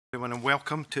Everyone, and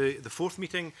welcome to the fourth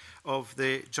meeting of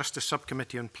the Justice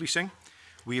Subcommittee on Policing.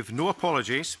 We have no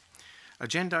apologies.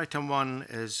 Agenda item 1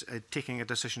 is taking a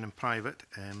decision in private.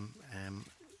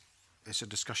 It's a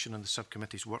discussion on the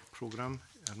subcommittee's work programme.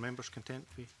 Are members content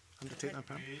we undertake that?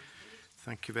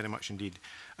 Thank you very much indeed.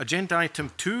 Agenda item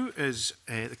 2 is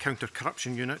the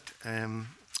Counter-Corruption Unit,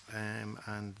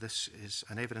 and this is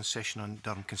an evidence session on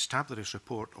Durham Constabulary's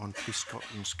report on Police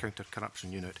Scotland's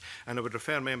Counter-Corruption Unit. And I would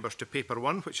refer members to paper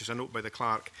 1, which is a note by the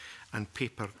clerk, and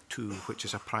paper 2, which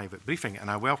is a private briefing.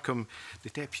 And I welcome the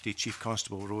Deputy Chief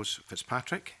Constable Rose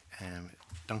Fitzpatrick,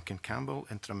 Duncan Campbell,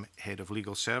 Interim Head of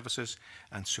Legal Services,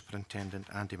 and Superintendent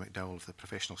Andy McDowell of the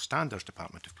Professional Standards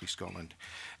Department of Police Scotland.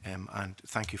 And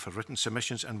thank you for written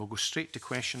submissions, and we'll go straight to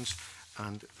questions.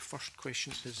 And the first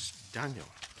question is Daniel.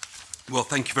 Well,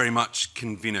 thank you very much,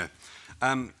 Convener.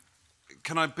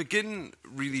 Can I begin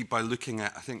really by looking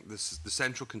at, I think, the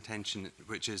central contention,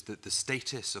 which is that the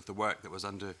status of the work that was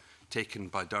undertaken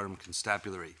by Durham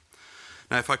Constabulary.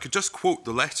 Now, if I could just quote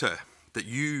the letter that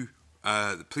you,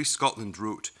 the Police Scotland,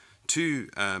 wrote to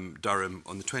Durham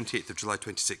on the 28th of July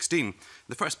 2016,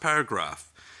 the first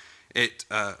paragraph, it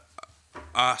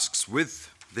asks,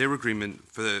 with their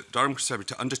agreement for the Durham Constabulary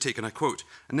to undertake, and I quote,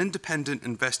 an independent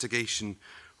investigation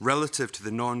relative to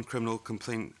the non-criminal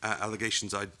complaint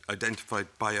allegations identified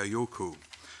by IOCO.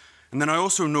 And then I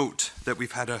also note that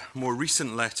we've had a more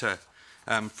recent letter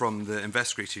from the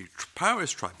Investigatory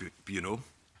Powers Tribunal,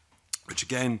 which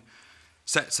again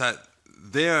sets out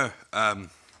their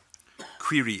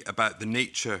query about the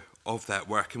nature of that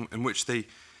work, in which they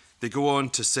go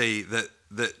on to say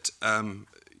that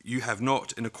you have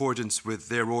not, in accordance with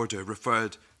their order,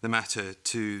 referred the matter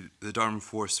to the Durham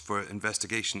Force for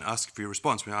investigation, asking for your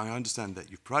response. I understand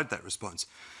that you've provided that response.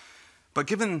 But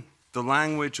given the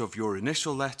language of your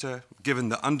initial letter, given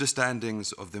the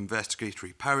understandings of the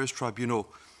Investigatory Powers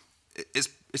Tribunal,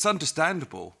 it's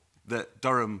understandable that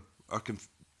Durham are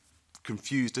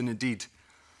confused and indeed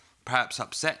perhaps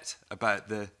upset about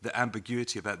the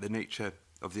ambiguity about the nature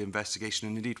of the investigation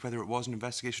and indeed whether it was an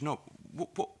investigation or not.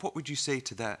 What would you say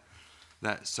to that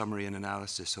summary and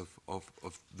analysis of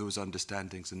those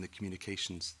understandings and the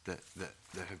communications that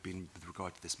there have been with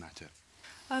regard to this matter?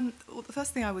 Well, the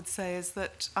first thing I would say is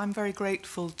that I'm very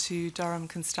grateful to Durham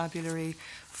Constabulary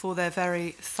for their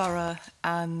very thorough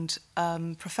and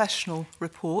professional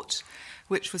report,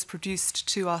 which was produced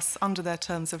to us under their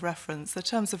terms of reference. The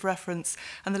terms of reference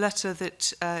and the letter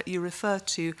that you refer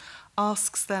to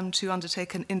asks them to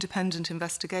undertake an independent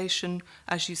investigation,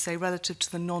 as you say, relative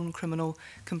to the non-criminal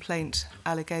complaint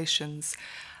allegations.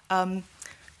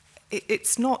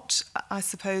 It's not, I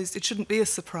suppose, it shouldn't be a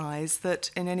surprise that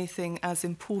in anything as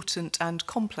important and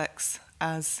complex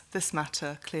as this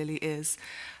matter clearly is,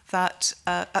 that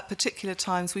at particular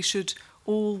times we should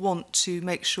all want to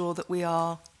make sure that we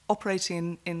are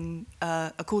operating in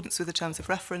accordance with the terms of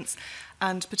reference,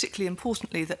 and particularly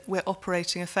importantly that we're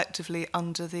operating effectively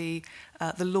under the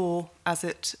law as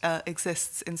it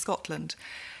exists in Scotland.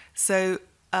 So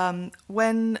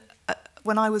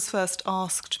when I was first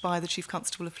asked by the Chief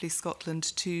Constable of Police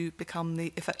Scotland to become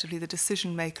effectively the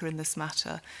decision maker in this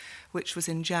matter, which was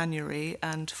in January,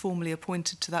 and formally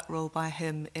appointed to that role by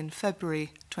him in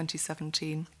February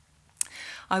 2017,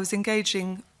 I was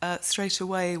engaging straight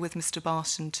away with Mr.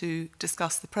 Barton to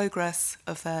discuss the progress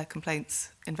of their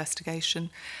complaints investigation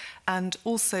and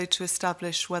also to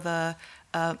establish whether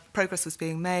progress was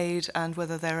being made and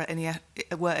whether there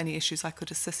were any issues I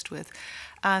could assist with.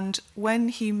 And when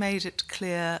he made it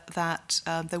clear that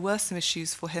there were some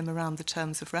issues for him around the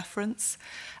terms of reference,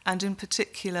 and in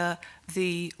particular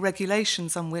the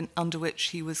regulations under which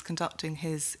he was conducting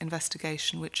his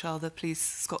investigation, which are the Police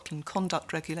Scotland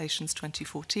Conduct Regulations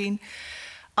 2014,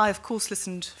 I, of course,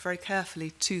 listened very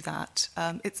carefully to that.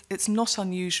 It's not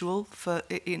unusual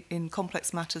in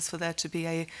complex matters for there to be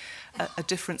a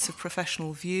difference of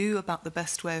professional view about the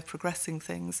best way of progressing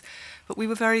things. But we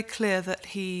were very clear that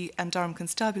he and Durham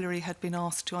Constabulary had been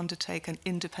asked to undertake an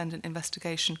independent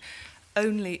investigation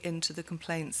only into the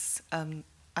complaints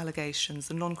allegations,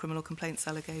 the non-criminal complaints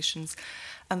allegations,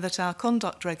 and that our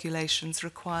conduct regulations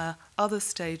require other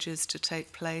stages to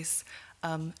take place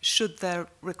should there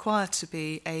require to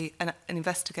be an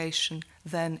investigation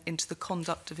then into the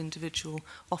conduct of individual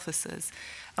officers.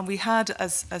 And we had,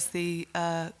 as the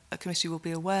committee will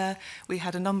be aware, we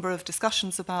had a number of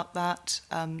discussions about that.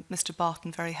 Mr.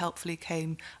 Barton very helpfully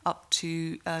came up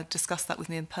to discuss that with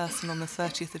me in person on the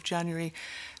 30th of January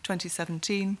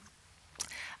 2017.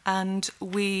 And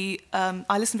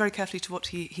I listened very carefully to what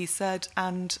he said,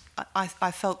 and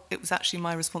I felt it was actually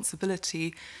my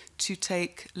responsibility to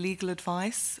take legal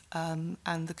advice, and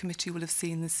the committee will have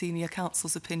seen the senior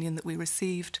counsel's opinion that we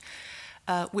received,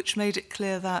 which made it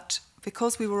clear that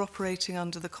because we were operating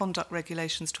under the Conduct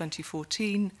Regulations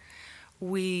 2014,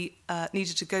 we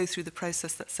needed to go through the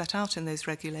process that's set out in those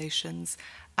regulations,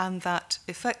 and that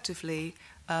effectively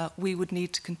we would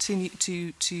need to continue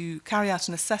to carry out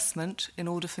an assessment in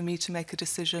order for me to make a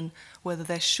decision whether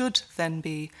there should then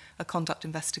be a conduct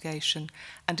investigation,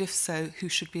 and if so, who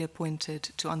should be appointed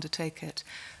to undertake it.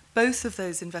 Both of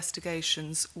those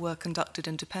investigations were conducted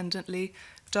independently.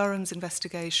 Durham's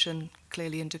investigation,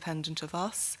 clearly independent of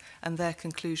us, and their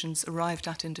conclusions arrived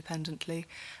at independently,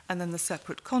 and then the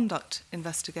separate conduct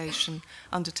investigation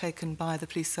undertaken by the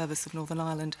Police Service of Northern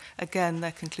Ireland, again,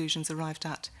 their conclusions arrived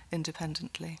at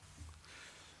independently.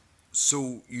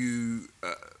 So you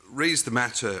raised the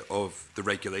matter of the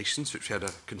regulations, which we had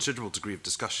a considerable degree of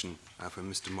discussion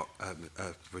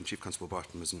when Chief Constable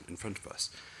Barton was in front of us.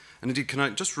 And indeed, can I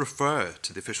just refer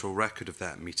to the official record of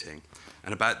that meeting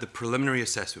and about the preliminary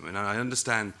assessment? And I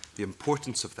understand the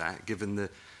importance of that, given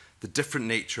the different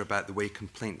nature about the way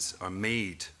complaints are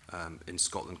made in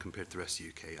Scotland compared to the rest of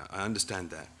the UK. I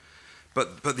understand that.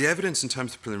 But the evidence in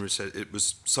terms of preliminary assessment, it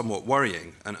was somewhat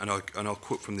worrying, and I'll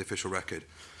quote from the official record.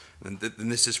 And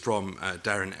this is from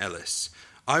Darren Ellis.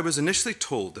 I was initially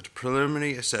told that a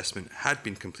preliminary assessment had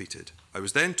been completed. I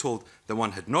was then told that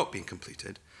one had not been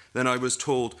completed. Then I was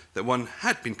told that one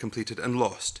had been completed and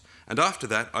lost. And after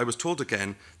that, I was told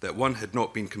again that one had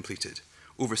not been completed.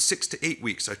 Over 6 to 8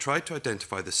 weeks, I tried to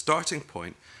identify the starting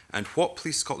point and what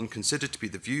Police Scotland considered to be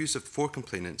the views of the 4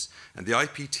 complainants and the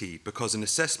IPT, because an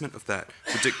assessment of that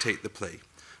would dictate the play.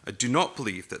 I do not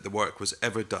believe that the work was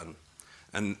ever done.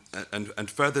 And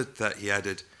further that he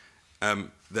added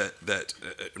that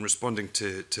in responding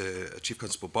to Chief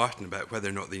Constable Barton about whether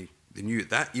or not they knew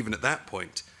that, even at that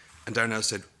point, and Darnell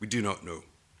said, we do not know.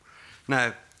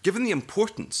 Now, given the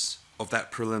importance of that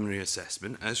preliminary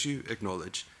assessment, as you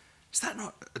acknowledge, is that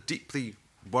not a deeply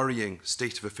worrying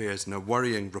state of affairs and a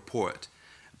worrying report,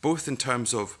 both in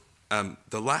terms of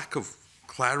the lack of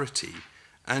clarity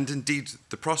and indeed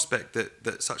the prospect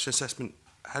that such an assessment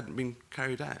hadn't been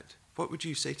carried out? What would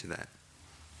you say to that?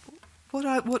 What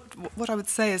I would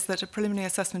say is that a preliminary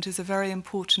assessment is a very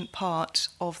important part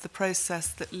of the process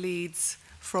that leads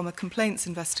from a complaints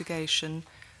investigation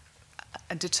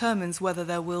and determines whether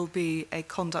there will be a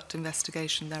conduct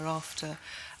investigation thereafter.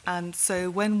 And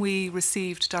so when we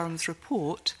received Durham's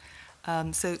report,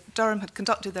 so Durham had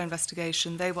conducted their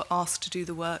investigation, they were asked to do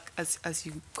the work, as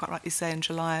you quite rightly say, in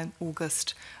July and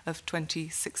August of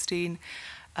 2016.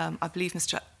 I believe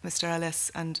Mr.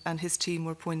 Ellis and his team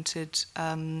were appointed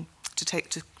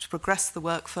to progress the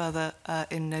work further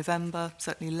in November,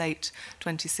 certainly late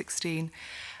 2016.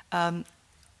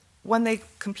 When they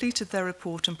completed their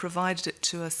report and provided it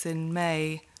to us in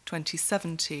May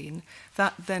 2017,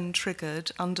 that then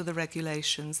triggered, under the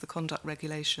regulations, the conduct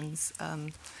regulations,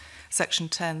 Section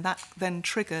 10, that then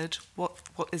triggered what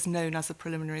is known as a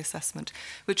preliminary assessment,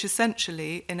 which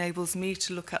essentially enables me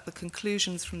to look at the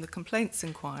conclusions from the complaints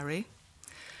inquiry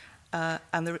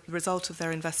and the result of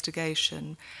their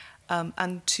investigation,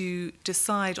 and to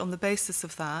decide on the basis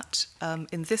of that,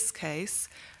 in this case,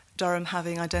 Durham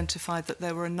having identified that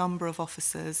there were a number of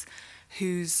officers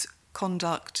whose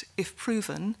conduct, if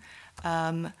proven,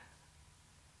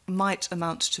 might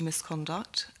amount to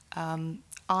misconduct.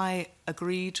 I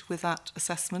agreed with that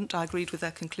assessment. I agreed with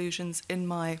their conclusions in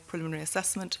my preliminary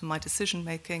assessment and my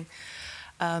decision-making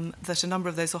that a number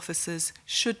of those officers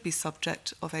should be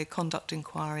subject of a conduct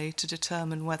inquiry to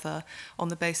determine whether, on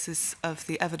the basis of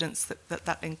the evidence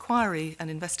that inquiry and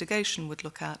investigation would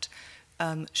look at,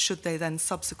 should they then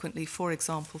subsequently, for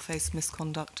example, face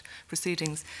misconduct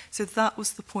proceedings. So that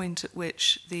was the point at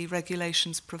which the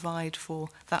regulations provide for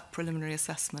that preliminary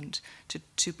assessment,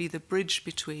 to be the bridge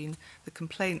between the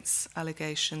complaints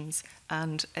allegations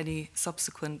and any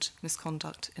subsequent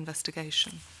misconduct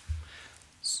investigation.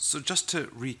 So just to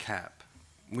recap,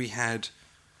 we had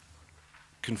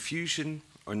confusion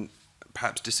and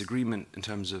perhaps disagreement in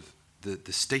terms of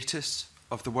the status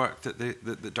of the work that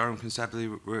the Durham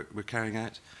Constabulary were carrying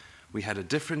out. We had a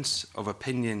difference of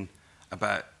opinion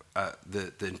about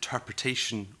the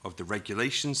interpretation of the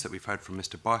regulations that we've heard from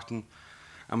Mr. Barton,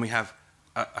 and we have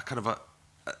a kind of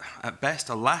at best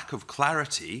a lack of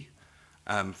clarity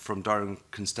from Durham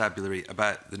Constabulary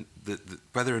about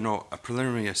whether or not a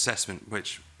preliminary assessment,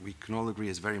 which we can all agree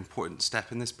is a very important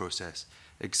step in this process,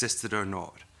 existed or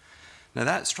not. Now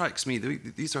that strikes me,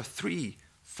 these are 3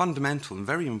 fundamental and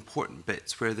very important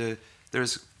bits where there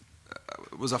is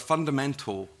was a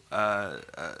fundamental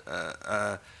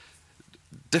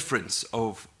difference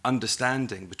of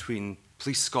understanding between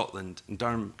Police Scotland and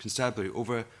Durham Constabulary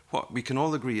over what we can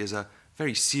all agree is a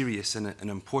very serious and an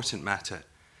important matter.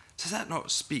 Does that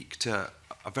not speak to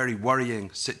a very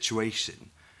worrying situation?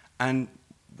 And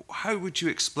how would you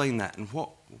explain that? And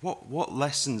what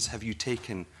lessons have you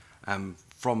taken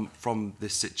from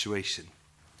this situation?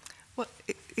 Well,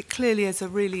 it clearly is a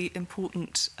really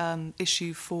important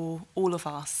issue for all of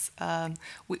us.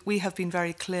 We have been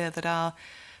very clear that our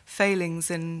failings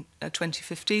in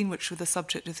 2015, which were the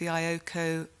subject of the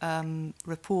IOCO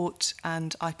report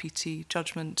and IPT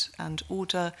judgment and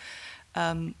order,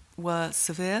 were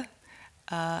severe.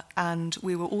 And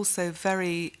we were also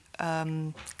very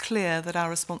clear that our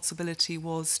responsibility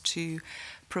was to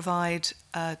provide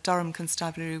Durham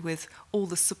Constabulary with all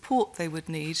the support they would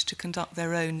need to conduct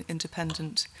their own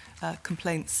independent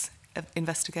complaints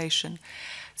investigation.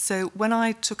 So when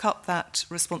I took up that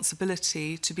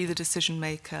responsibility to be the decision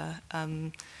maker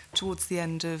towards the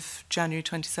end of January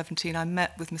 2017, I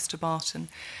met with Mr. Barton.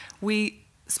 We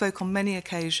spoke on many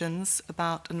occasions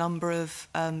about a number of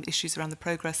issues around the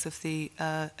progress of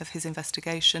his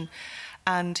investigation,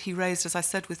 and he raised, as I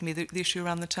said, with me the issue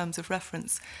around the terms of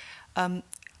reference.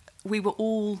 We were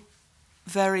all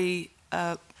very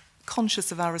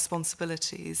conscious of our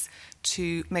responsibilities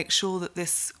to make sure that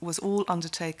this was all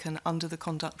undertaken under the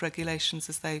conduct regulations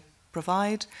as they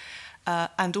provide,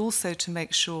 and also to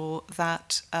make sure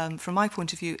that, from my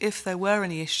point of view, if there were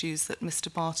any issues that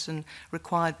Mr. Barton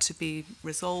required to be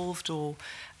resolved or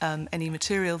any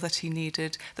material that he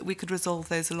needed, that we could resolve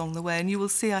those along the way. And you will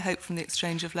see, I hope, from the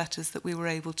exchange of letters that we were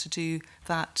able to do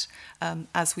that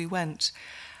as we went.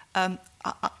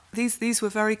 These were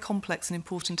very complex and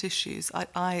important issues.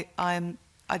 I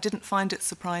didn't find it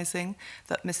surprising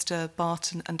that Mr.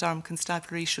 Barton and Durham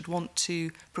Constabulary should want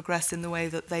to progress in the way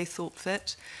that they thought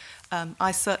fit.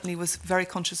 I certainly was very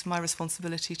conscious of my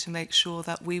responsibility to make sure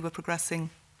that we were progressing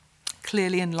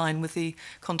clearly in line with the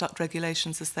conduct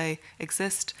regulations as they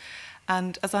exist.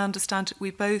 And as I understand it,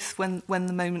 we both, when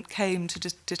the moment came to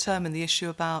determine the issue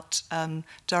about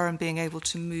Durham being able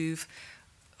to move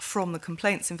from the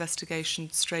complaints investigation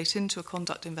straight into a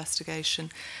conduct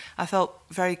investigation, I felt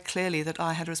very clearly that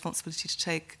I had a responsibility to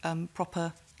take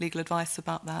proper legal advice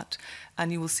about that,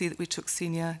 and you will see that we took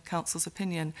senior counsel's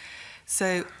opinion.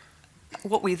 So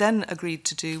what we then agreed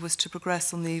to do was to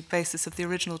progress on the basis of the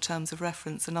original terms of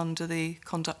reference and under the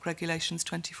Conduct Regulations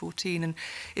 2014. And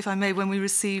if I may, when we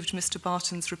received Mr.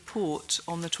 Barton's report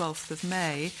on the 12th of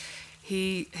May,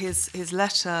 his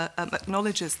letter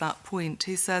acknowledges that point.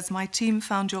 He says, "My team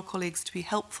found your colleagues to be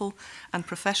helpful and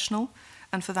professional,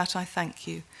 and for that I thank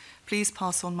you. Please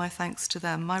pass on my thanks to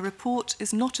them. My report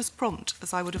is not as prompt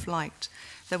as I would have liked.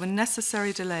 There were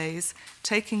necessary delays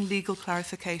taking legal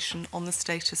clarification on the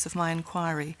status of my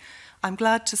inquiry. I'm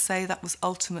glad to say that was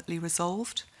ultimately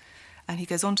resolved." And he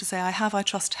goes on to say, I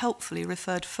trust, helpfully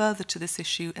referred further to this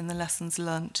issue in the lessons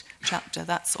learnt chapter.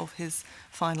 That's of his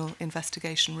final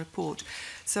investigation report.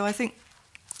 So I think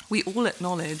we all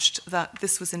acknowledged that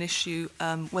this was an issue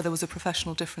where there was a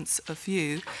professional difference of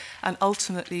view, and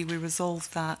ultimately we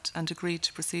resolved that and agreed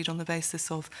to proceed on the basis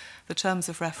of the terms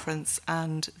of reference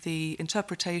and the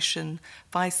interpretation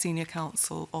by senior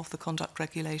counsel of the conduct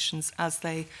regulations as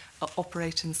they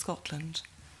operate in Scotland.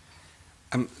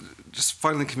 Just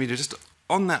finally, Convener, just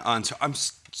on that answer, I'm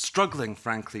struggling,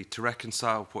 frankly, to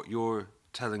reconcile what you're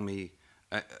telling me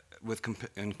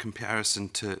in comparison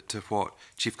to what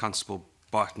Chief Constable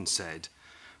Barton said,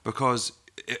 because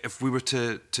if we were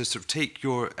to sort of take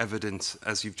your evidence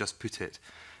as you've just put it,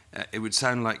 it would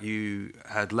sound like you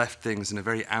had left things in a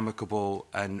very amicable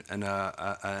and in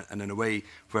a way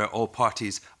where all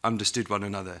parties understood one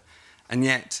another, and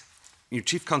yet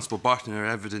Chief Constable Barton, in her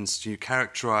evidence, you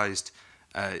characterised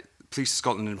Police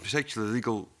Scotland, in particular the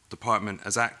legal department,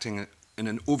 as acting in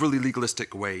an overly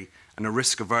legalistic way and a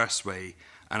risk-averse way.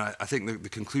 And I think the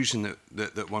conclusion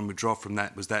that one would draw from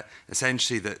that was that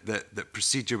essentially that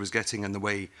procedure was getting in the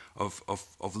way of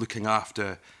looking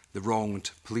after the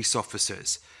wronged police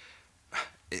officers.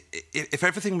 If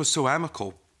everything was so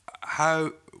amicable,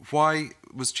 why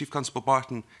was Chief Constable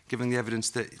Barton giving the evidence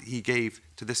that he gave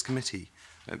to this committee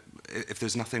if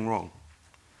there's nothing wrong?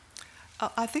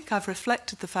 I think I've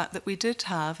reflected the fact that we did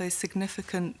have a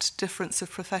significant difference of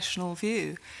professional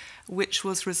view. which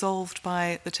was resolved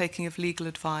by the taking of legal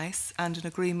advice and an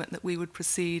agreement that we would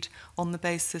proceed on the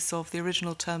basis of the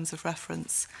original terms of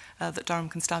reference that Durham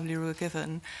Constabulary were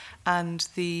given, and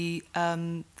the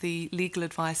legal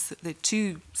advice, the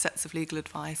two sets of legal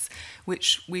advice,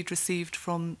 which we'd received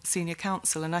from senior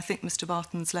counsel. And I think Mr.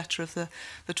 Barton's letter of the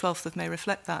 12th of May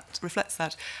reflects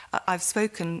that. I've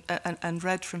spoken and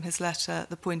read from his letter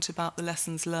the point about the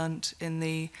lessons learnt in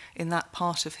that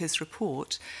part of his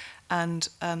report. And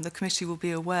the committee will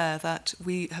be aware that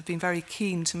we have been very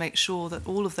keen to make sure that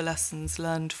all of the lessons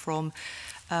learned from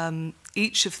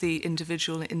each of the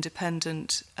individual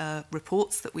independent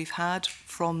reports that we've had,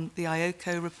 from the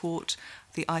IOCO report,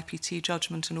 the IPT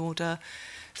judgment and order,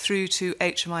 through to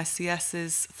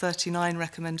HMICS's 39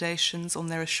 recommendations on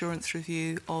their assurance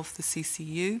review of the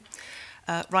CCU,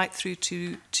 right through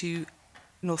to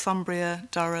Northumbria,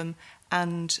 Durham,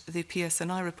 and the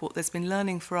PSNI report. There's been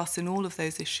learning for us in all of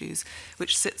those issues,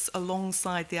 which sits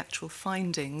alongside the actual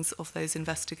findings of those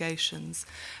investigations.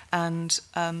 And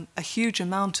a huge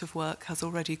amount of work has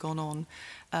already gone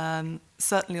on,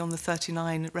 certainly on the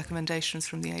 39 recommendations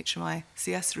from the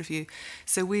HMICS review.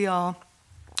 So we are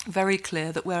very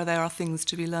clear that where there are things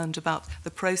to be learned about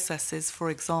the processes, for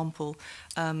example,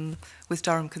 with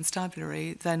Durham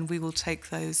Constabulary, then we will take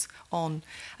those on.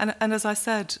 And as I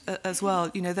said as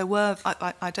well, you know, there were,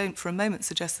 I don't for a moment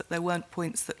suggest that there weren't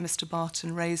points that Mr.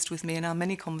 Barton raised with me in our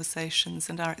many conversations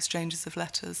and our exchanges of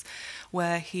letters,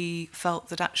 where he felt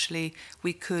that actually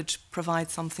we could provide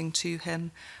something to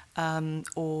him,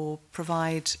 or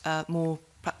provide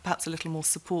perhaps a little more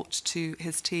support to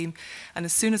his team. And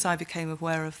as soon as I became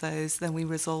aware of those, then we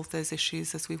resolved those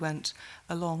issues as we went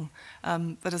along.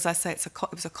 But as I say, it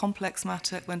was a complex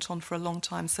matter. It went on for a long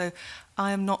time. So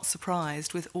I am not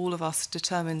surprised, with all of us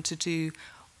determined to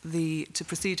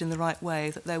proceed in the right way,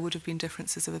 that there would have been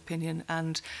differences of opinion.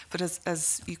 But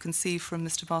as you can see from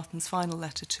Mr. Barton's final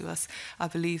letter to us, I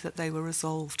believe that they were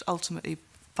resolved ultimately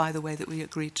by the way that we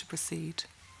agreed to proceed.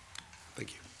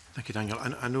 Thank you. Thank you, Daniel.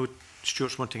 I know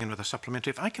Stuart's wanting in with a supplementary.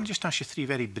 If I can just ask you three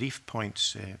very brief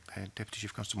points, Deputy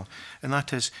Chief Constable, and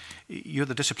that is, you're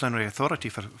the disciplinary authority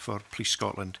for Police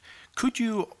Scotland. Could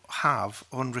you have,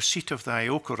 on receipt of the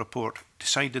IOCO report,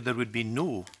 decided there would be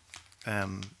no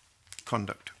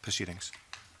conduct proceedings?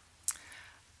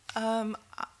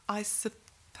 I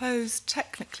suppose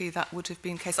technically that would have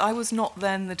been the case. I was not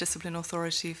then the discipline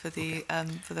authority for the,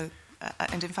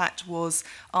 and in fact was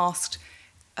asked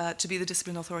to be the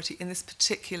discipline authority in this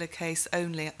particular case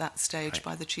only at that stage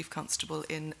by the Chief Constable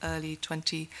in early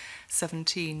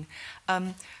 2017.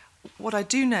 What I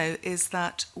do know is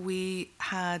that we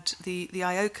had the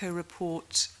IOCO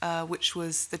report, which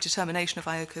was the determination of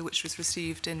IOCO, which was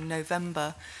received in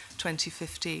November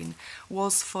 2015,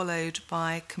 was followed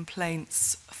by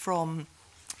complaints from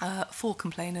 4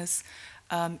 complainers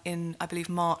in, I believe,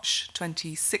 March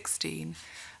 2016.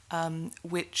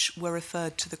 Which were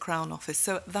referred to the Crown Office.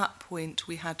 So at that point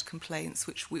we had complaints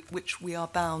which we are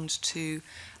bound to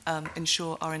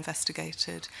ensure are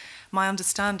investigated. My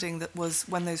understanding that was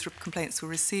when those complaints were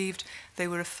received, they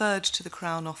were referred to the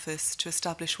Crown Office to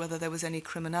establish whether there was any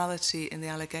criminality in the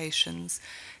allegations.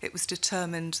 It was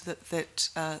determined that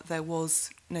there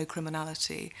was no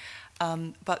criminality.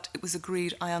 But it was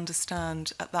agreed, I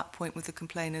understand, at that point with the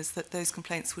complainers that those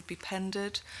complaints would be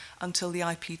pended until the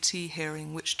IPT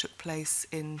hearing, which took place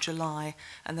in July,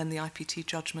 and then the IPT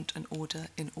judgment and order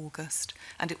in August.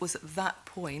 And it was at that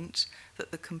point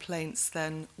that the complaints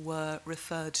then were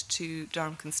referred to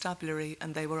Durham Constabulary,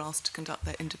 and they were asked to conduct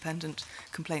their independent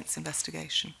complaints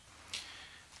investigation.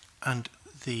 And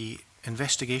the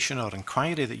investigation or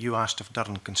inquiry that you asked of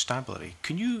Durham Constabulary,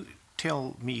 can you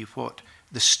tell me what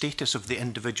the status of the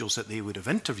individuals that they would have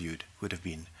interviewed would have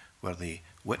been? Were they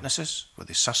witnesses? Were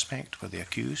they suspect? Were they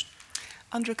accused?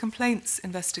 Under a complaints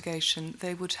investigation,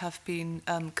 they would have been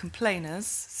complainers,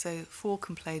 so 4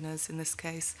 complainers in this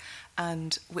case,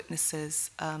 and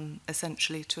witnesses,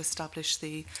 essentially to establish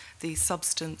the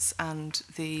substance and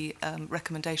the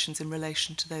recommendations in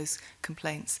relation to those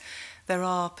complaints. There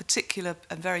are particular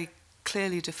and very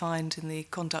clearly defined in the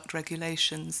conduct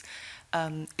regulations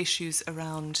issues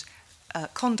around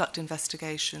conduct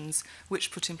investigations,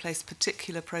 which put in place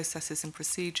particular processes and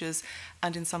procedures,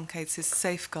 and in some cases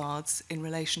safeguards in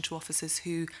relation to officers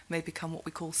who may become what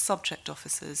we call subject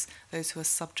officers, those who are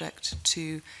subject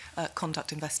to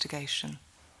conduct investigation.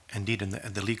 Indeed, and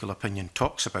the legal opinion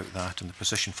talks about that and the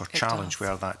position for challenge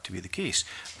were that to be the case.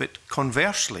 But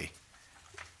conversely,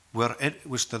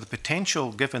 was there the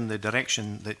potential, given the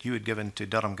direction that you had given to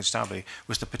Durham Constabulary,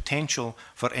 was the potential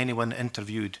for anyone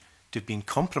interviewed to have been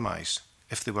compromised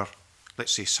if they were,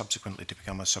 let's say, subsequently to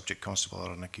become a subject constable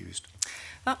or an accused?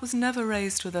 That was never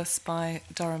raised with us by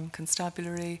Durham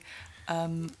Constabulary.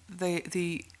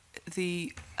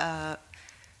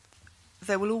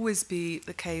 There will always be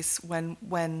the case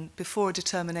when before a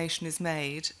determination is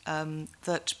made,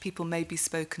 that people may be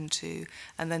spoken to,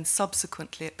 and then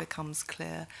subsequently it becomes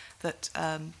clear that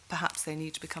perhaps they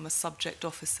need to become a subject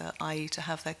officer, i.e. to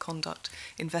have their conduct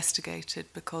investigated,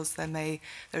 because there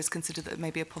is considered that there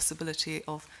may be a possibility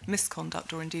of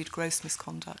misconduct or indeed gross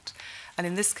misconduct. And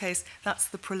in this case, that's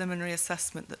the preliminary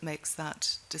assessment that makes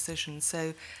that decision.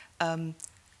 So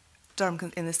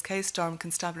in this case, Durham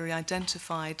Constabulary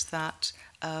identified that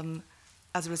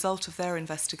as a result of their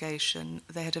investigation,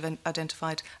 they had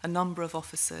identified a number of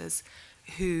officers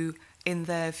who, in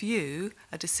their view,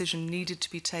 a decision needed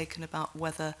to be taken about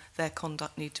whether their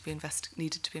conduct needed to be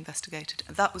investigated.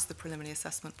 And that was the preliminary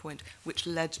assessment point, which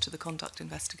led to the conduct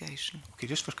investigation. Okay,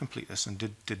 just for completeness, and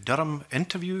did Durham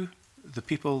interview the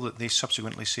people that they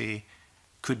subsequently say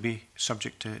could be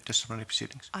subject to disciplinary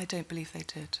proceedings? I don't believe they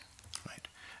did. Right.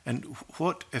 And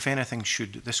what, if anything,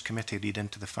 should this committee read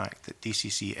into the fact that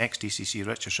ex-DCC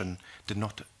Richardson did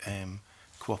not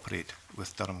cooperate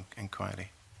with Durham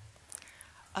inquiry?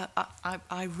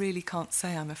 I really can't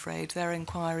say, I'm afraid. Their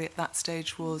inquiry at that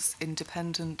stage was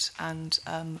independent, and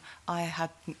I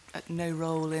had no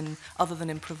role in, other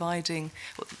than in providing,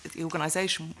 well, the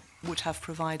organisation would have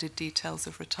provided details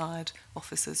of retired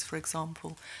officers, for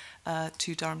example,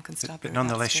 to Durham Constabulary. But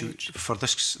nonetheless, for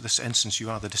this instance,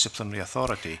 you are the disciplinary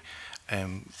authority,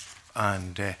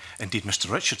 and indeed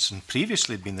Mr Richardson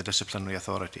previously had been the disciplinary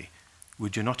authority.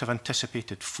 Would you not have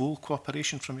anticipated full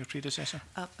cooperation from your predecessor?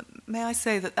 May I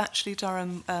say that actually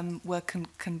Durham were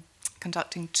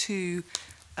conducting two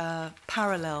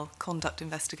parallel conduct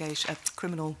investigation,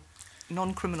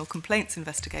 non-criminal complaints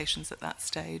investigations at that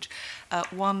stage,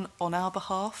 one on our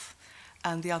behalf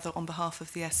and the other on behalf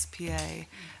of the SPA.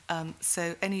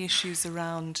 So any issues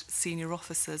around senior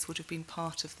officers would have been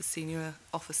part of the senior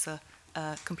officer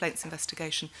complaints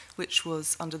investigation, which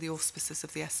was under the auspices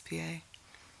of the SPA.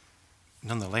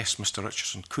 Nonetheless, Mr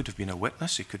Richardson could have been a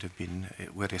witness. He could have been,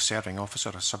 were a serving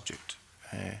officer, a subject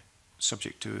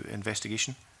to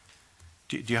investigation.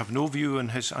 Do you have no view on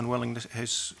his unwillingness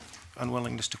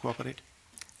to cooperate?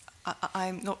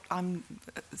 I'm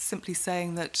simply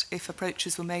saying that if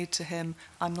approaches were made to him,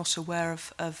 I'm not aware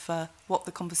of what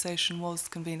the conversation was,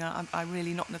 convener. I'm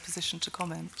really not in a position to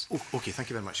comment. Oh, okay,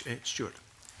 thank you very much. Stuart.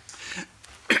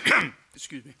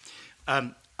 Excuse me.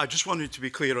 I just wanted to be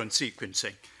clear on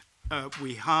sequencing.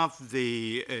 We have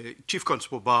the Chief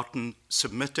Constable Barton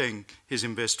submitting his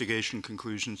investigation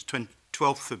conclusions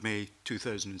 12th of May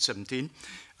 2017,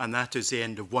 and that is the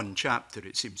end of one chapter,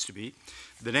 it seems to be.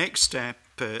 The next step,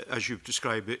 as you've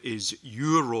described it, is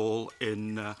your role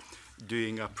in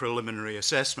doing a preliminary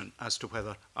assessment as to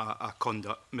whether a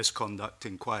misconduct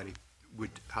inquiry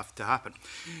would have to happen.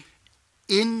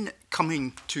 In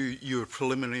coming to your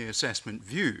preliminary assessment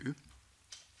view,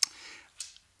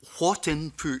 what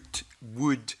input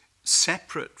would,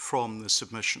 separate from the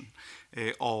submission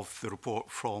of the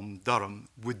report from Durham,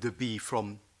 would there be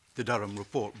from the Durham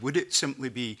report? Would it simply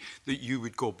be that you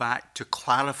would go back to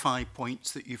clarify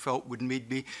points that you felt would need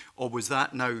be, or was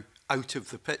that now out of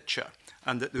the picture,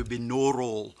 and that there would be no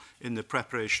role in the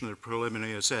preparation of the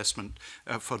preliminary assessment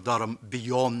for Durham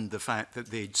beyond the fact that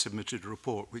they'd submitted a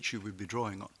report which you would be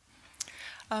drawing on?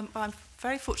 I'm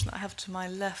very fortunate I have to my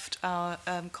left our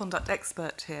conduct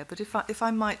expert here, but if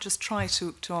I might just try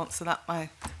to answer that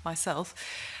myself,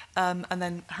 and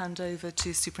then hand over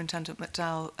to Superintendent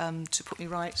McDowell to put me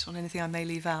right on anything I may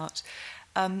leave out.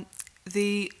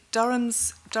 The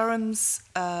Durham's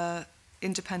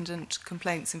independent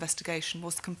complaints investigation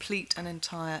was complete and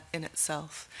entire in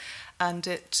itself, and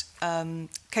it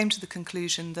came to the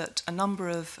conclusion that a number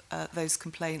of those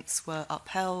complaints were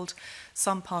upheld,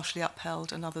 some partially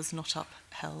upheld and others not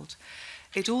upheld.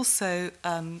 It also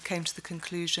came to the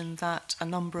conclusion that a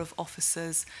number of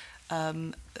officers,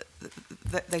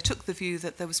 they took the view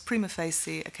that there was prima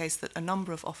facie a case that a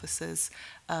number of officers,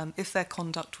 if their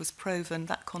conduct was proven,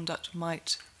 that conduct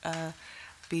might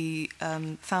be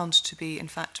found to be, in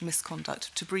fact,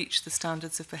 misconduct, to breach the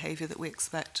standards of behaviour that we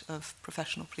expect of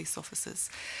professional police officers.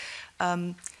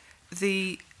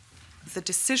 The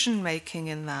decision-making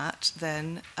in that,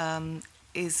 then,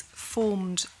 is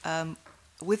formed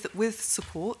with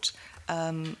support,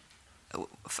 in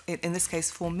this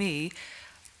case for me,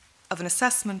 an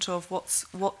assessment of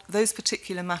what those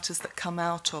particular matters that come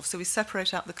out of. So we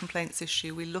separate out the complaints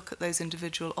issue, we look at those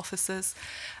individual officers,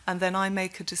 and then I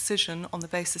make a decision on the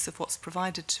basis of what's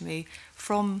provided to me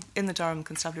in the Durham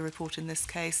Constabulary report in this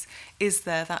case. Is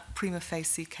there that prima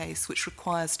facie case which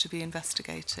requires to be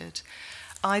investigated?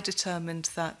 I determined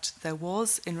that there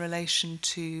was, in relation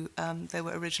to, there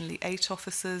were originally 8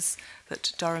 officers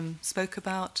that Durham spoke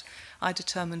about. I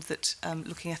determined that,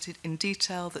 looking at it in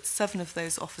detail, that 7 of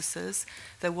those officers,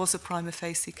 there was a prima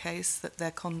facie case that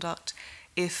their conduct,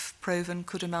 if proven,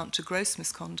 could amount to gross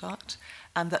misconduct,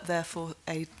 and that therefore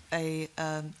an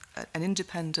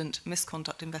independent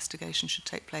misconduct investigation should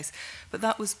take place. But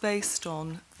that was based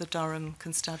on the Durham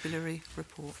Constabulary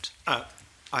report.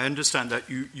 I understand that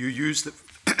you use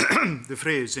the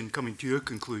phrase in coming to your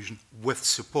conclusion, with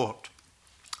support.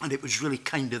 And it was really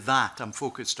kind of that I'm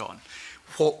focused on.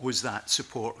 What was that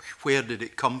support? Where did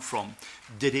it come from?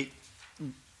 Did it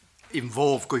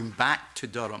involve going back to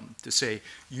Durham to say,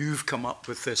 you've come up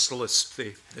with this list,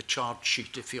 the charge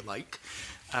sheet, if you like,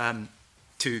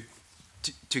 to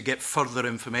get further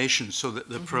information so that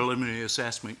the preliminary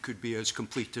assessment could be as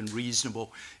complete and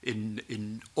reasonable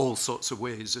in all sorts of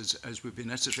ways as would be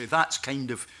necessary. That's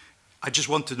kind of, I just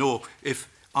want to know if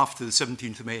after the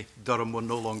 17th of May, Durham were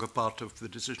no longer part of the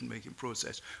decision-making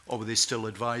process, or were they still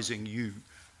advising you?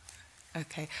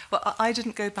 Okay. Well, I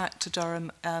didn't go back to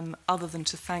Durham other than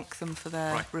to thank them for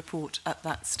their report at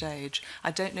that stage.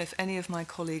 I don't know if any of my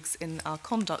colleagues in our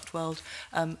conduct world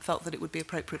felt that it would be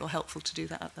appropriate or helpful to do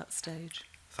that at that stage.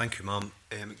 Thank you, ma'am.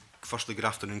 Firstly, good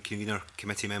afternoon, convener,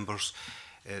 committee members.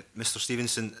 Mr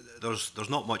Stevenson, there's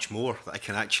not much more that I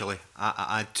can actually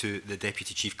add to the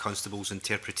Deputy Chief Constable's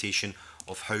interpretation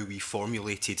of how we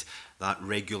formulated that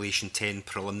Regulation 10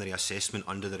 preliminary assessment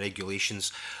under the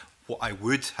regulations. What I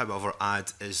would, however,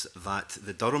 add is that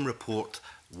the Durham report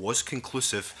was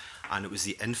conclusive, and it was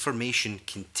the information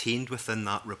contained within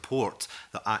that report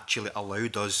that actually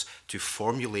allowed us to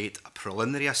formulate a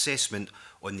preliminary assessment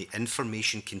on the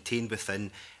information contained within,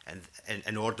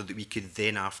 in order that we could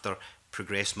then after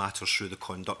progress matters through the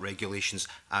conduct regulations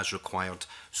as required.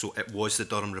 So it was the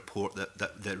Durham report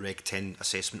that the Reg 10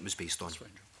 assessment was based on.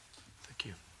 Thank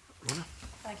you. Rona?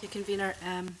 Thank you, convener.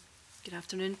 Good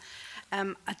afternoon.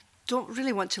 I don't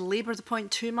really want to labour the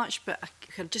point too much, but I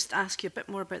could just ask you a bit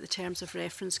more about the terms of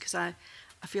reference, because I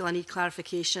feel I need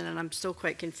clarification and I'm still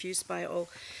quite confused by it all.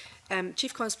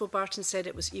 Chief Constable Barton said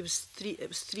it was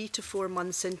 3 to 4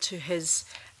 months into his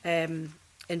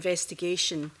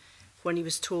investigation when he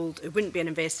was told it wouldn't be an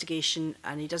investigation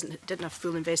and he didn't have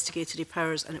full investigatory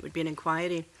powers and it would be an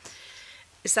inquiry.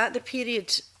 Is that the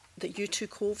period that you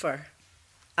took over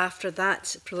after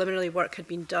that preliminary work had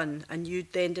been done and you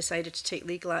then decided to take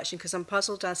legal action? Because I'm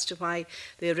puzzled as to why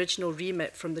the original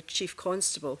remit from the Chief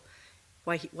Constable,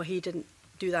 why he didn't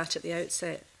do that at the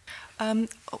outset.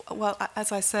 Well,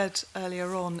 as I said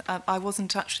earlier on, I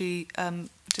wasn't actually,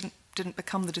 didn't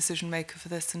become the decision maker for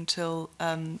this until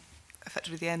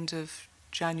effectively the end of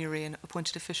January and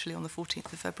appointed officially on the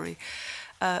 14th of February.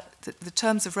 The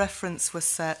terms of reference were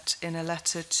set in a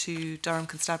letter to Durham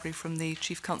Constabulary from the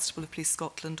Chief Constable of Police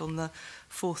Scotland on the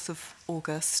 4th of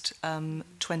August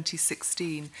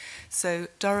 2016. So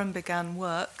Durham began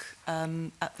work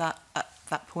at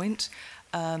that point,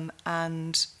 and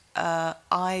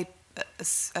I,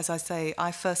 as I say,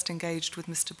 I first engaged with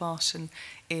Mr Barton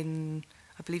in,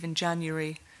 I believe, in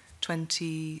January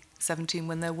 2017,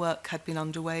 when their work had been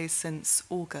underway since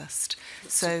August.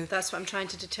 So that's what I'm trying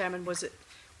to determine. Was it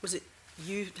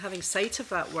you having sight of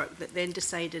that work that then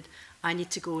decided I need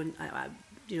to go and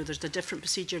you know, there's a different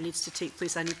procedure needs to take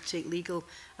place, I need to take legal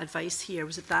advice here?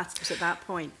 Was it that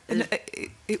point?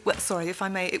 Well, sorry, if I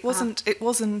may, it wasn't. It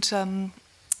wasn't.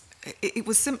 It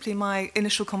was simply my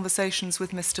initial conversations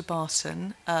with Mr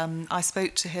Barton. I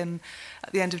spoke to him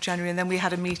at the end of January, and then we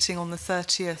had a meeting on the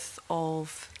 30th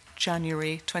of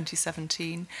January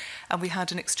 2017, and we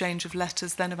had an exchange of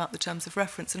letters then about the terms of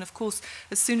reference. And of course,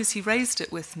 as soon as he raised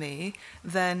it with me,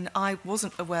 then I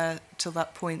wasn't aware till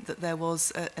that point that there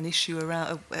was an issue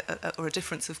around or a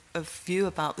difference of view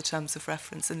about the terms of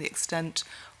reference and the extent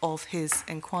of his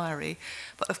inquiry.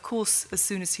 But of course, as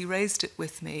soon as he raised it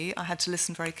with me, I had to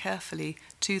listen very carefully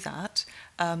to that,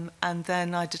 and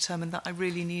then I determined that I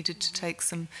really needed to take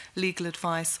some legal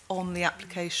advice on the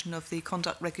application of the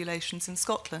conduct regulations in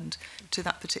Scotland to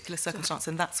that particular circumstance,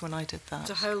 and that's when I did that.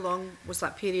 So how long was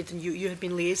that period, and you had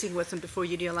been liaising with him before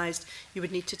you realised you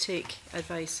would need to take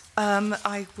advice?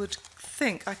 I would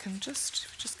think, I can just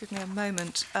give me a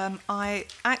moment.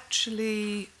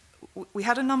 We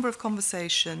had a number of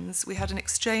conversations. We had an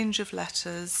exchange of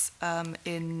letters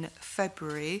in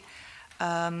February.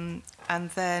 and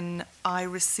then I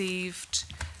received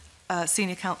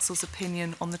Senior Counsel's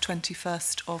opinion on the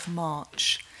 21st of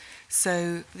March.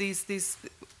 So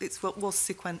it was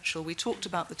sequential. We talked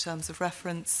about the terms of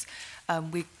reference.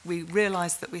 We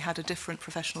realised that we had a different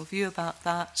professional view about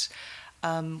that.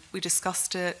 We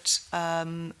discussed it.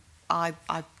 I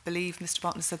believe Mr.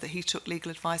 Barton said that he took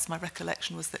legal advice. My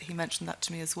recollection was that he mentioned that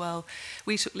to me as well.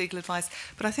 We took legal advice.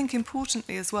 But I think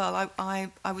importantly as well, I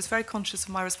was very conscious of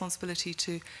my responsibility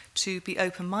to be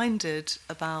open-minded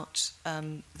about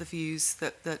the views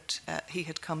that he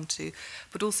had come to,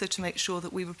 but also to make sure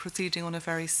that we were proceeding on a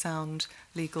very sound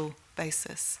legal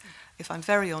basis. If I'm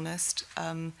very honest,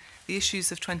 the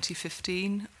issues of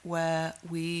 2015, where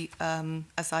we,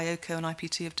 as IOCO and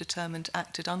IPT have determined,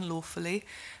 acted unlawfully,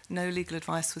 no legal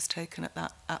advice was taken at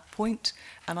that point,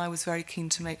 and I was very keen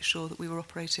to make sure that we were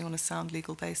operating on a sound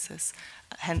legal basis,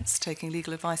 hence taking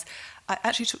legal advice. I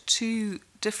actually took two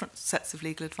different sets of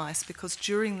legal advice, because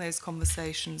during those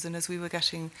conversations, and as we were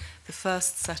getting the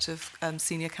first set of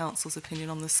Senior Counsel's opinion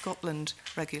on the Scotland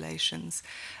regulations,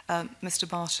 Mr.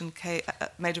 Barton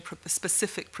made a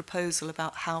specific proposal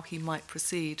about how he might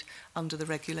proceed under the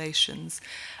regulations,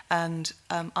 and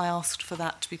I asked for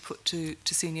that to be put to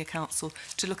Senior Counsel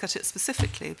to look at it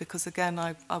specifically, because again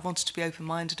I wanted to be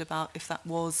open-minded about if that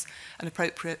was an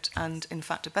appropriate and in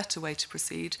fact a better way to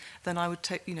proceed, then I would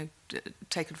take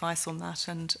advice on that,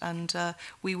 and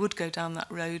we would go down that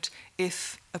road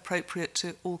if appropriate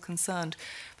to all concerned.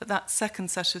 But that second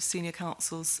set of Senior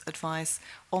Counsel's advice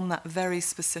on that very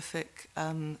specific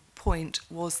point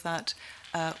was that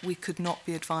we could not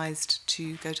be advised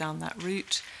to go down that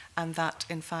route, and that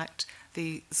in fact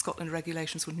the Scotland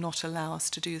regulations would not allow us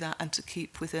to do that, and to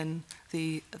keep within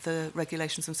the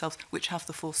regulations themselves, which have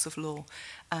the force of law.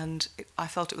 And I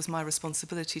felt it was my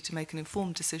responsibility to make an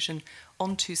informed decision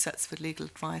on two sets of legal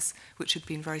advice, which had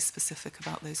been very specific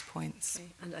about those points. Okay.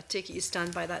 And I take it you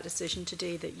stand by that decision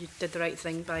today, that you did the right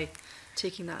thing by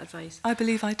taking that advice? I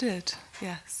believe I did,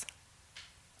 yes.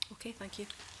 Okay, thank you.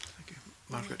 Thank you.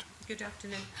 Margaret. Good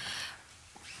afternoon.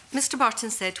 Mr. Barton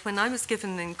said, when I was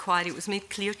given the inquiry, it was made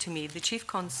clear to me by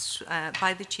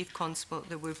the Chief Constable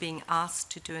that we're being asked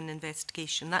to do an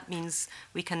investigation. That means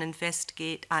we can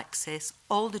investigate, access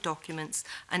all the documents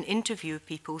and interview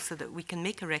people so that we can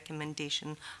make a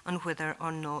recommendation on whether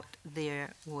or not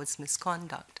there was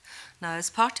misconduct. Now, as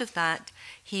part of that,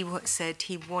 he said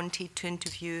he wanted to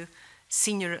interview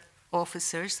senior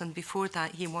officers, and before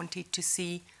that he wanted to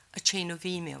see a chain of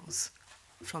emails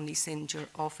from these senior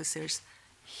officers.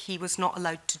 He was not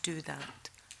allowed to do that.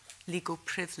 Legal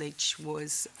privilege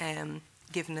was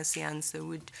given as the answer.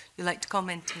 Would you like to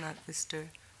comment on that, Mr.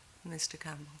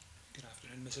 Campbell? Good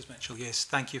afternoon, Mrs. Mitchell. Yes,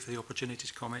 thank you for the opportunity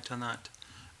to comment on that.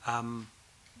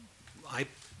 I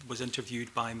was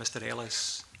interviewed by Mr.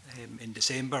 Ellis in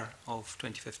December of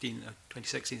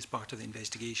 2016 as part of the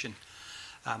investigation,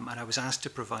 and I was asked to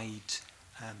provide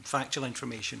factual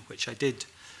information, which I did,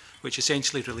 which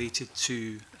essentially related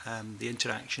to the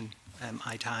interaction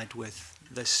I'd had with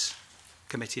this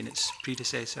committee and its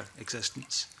predecessor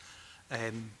existence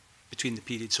between the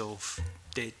periods of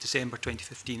December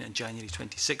 2015 and January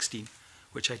 2016,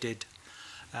 which I did.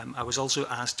 I was also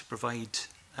asked to provide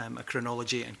a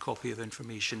chronology and copy of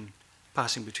information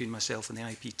passing between myself and the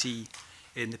IPT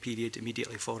in the period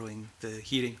immediately following the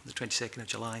hearing, the 22nd of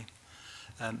July.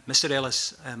 Mr.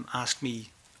 Ellis asked me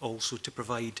also to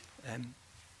provide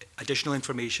additional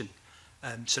information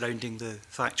surrounding the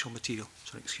factual material.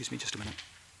 Sorry, excuse me just a minute.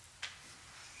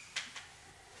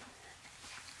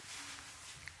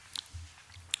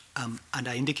 And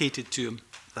I indicated to him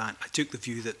that I took the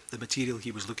view that the material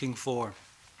he was looking for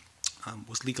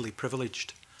was legally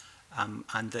privileged,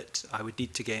 and that I would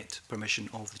need to get permission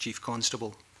of the Chief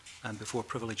Constable before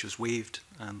privilege was waived,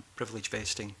 privilege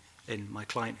vesting in my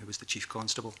client, who was the Chief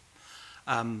Constable.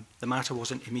 The matter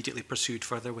wasn't immediately pursued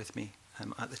further with me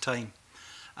at the time.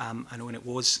 And when it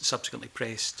was subsequently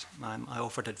pressed, I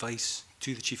offered advice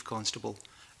to the Chief Constable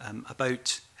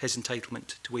about his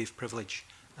entitlement to waive privilege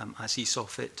as he saw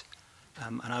fit.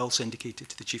 And I also indicated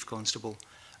to the Chief Constable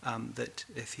that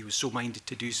if he was so minded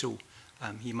to do so,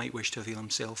 he might wish to avail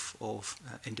himself of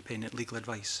independent legal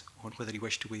advice on whether he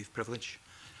wished to waive privilege.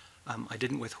 I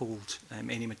didn't withhold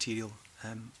any material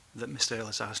that Mr.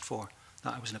 Ellis asked for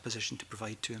that I was in a position to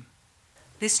provide to him.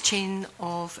 This chain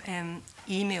of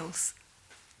emails,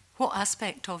 what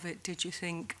aspect of it did you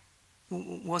think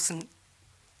was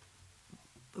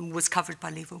covered by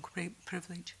legal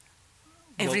privilege?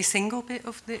 Every single bit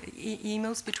of the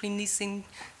emails between these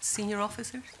senior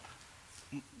officers?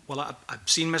 Well, I've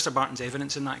seen Mr Barton's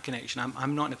evidence in that connection.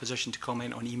 I'm not in a position to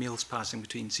comment on emails passing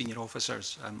between senior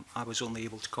officers. I was only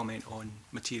able to comment on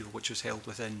material which was held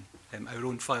within our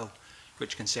own file,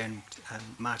 which concerned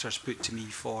matters put to me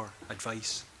for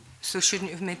advice. So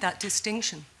shouldn't you have made that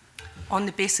distinction? On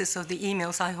the basis of the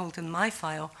emails I hold in my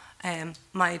file,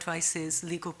 my advice is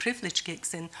legal privilege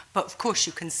kicks in, but of course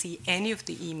you can see any of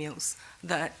the emails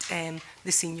that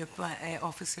the senior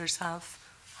officers have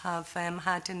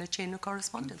had in a chain of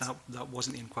correspondence. That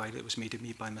wasn't the inquiry that was made of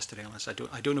me by Mr Ellis.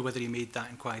 I don't know whether he made that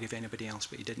inquiry of anybody else,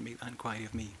 but he didn't make that inquiry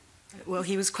of me. Well,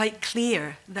 he was quite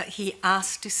clear that he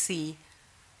asked to see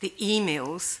the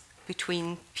emails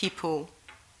between people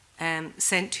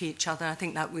sent to each other. I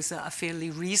think that was a fairly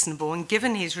reasonable, and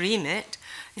given his remit,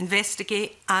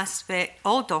 investigate, aspect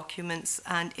all documents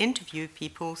and interview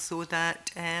people so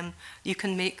that you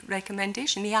can make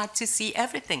recommendation. He had to see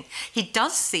everything. He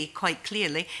does say quite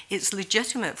clearly it's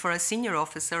legitimate for a senior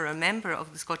officer or a member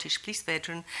of the Scottish Police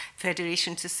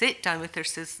Federation to sit down with their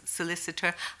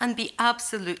solicitor and be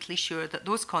absolutely sure that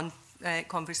those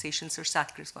conversations are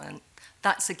sacrosanct.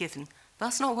 That's a given. But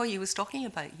that's not what he was talking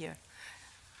about here.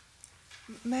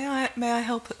 May I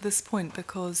help at this point,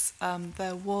 because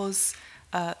there was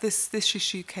this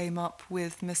issue came up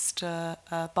with Mr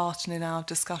Barton in our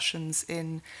discussions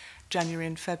in January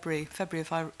and February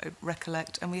if I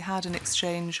recollect, and we had an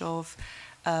exchange of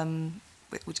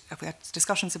we had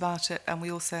discussions about it, and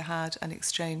we also had an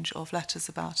exchange of letters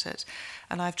about it.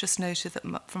 And I've just noted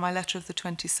that from my letter of the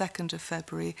 22nd of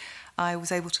February, I was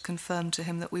able to confirm to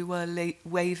him that we were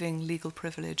waiving legal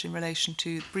privilege in relation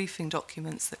to briefing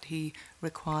documents that he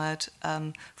required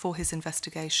for his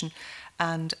investigation,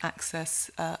 and access.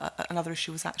 Another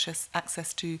issue was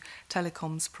access to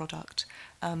telecoms product.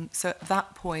 So at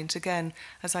that point, again,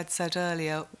 as I'd said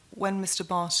earlier, when Mr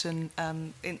Barton,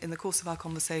 in the course of our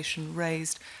conversation,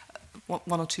 raised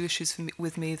one or two issues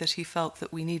with me that he felt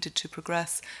that we needed to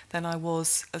progress, then I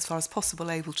was, as far as possible,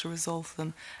 able to resolve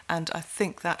them. And I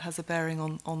think that has a bearing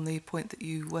on the point that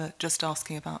you were just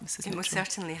asking about, Mrs Mitchell. It most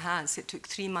certainly has. It took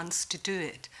 3 months to do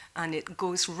it, and it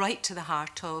goes right to the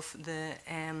heart of the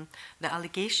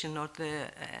allegation or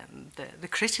the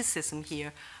criticism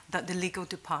here that the legal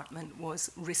department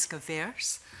was risk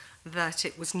averse, that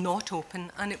it was not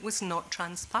open and it was not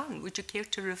transparent. Would you care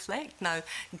to reflect now,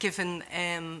 given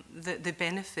the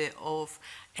benefit of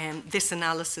this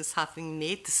analysis having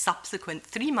made the subsequent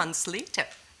 3 months later,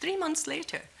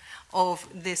 of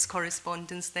this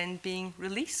correspondence then being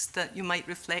released, that you might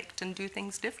reflect and do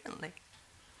things differently?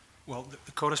 Well,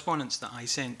 the correspondence that I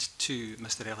sent to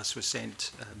Mr Ellis was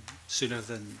sent sooner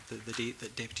than the date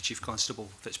that Deputy Chief Constable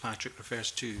Fitzpatrick refers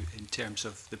to in terms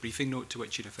of the briefing note to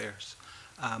which he refers.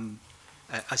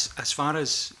 As far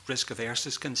as risk averse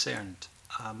is concerned,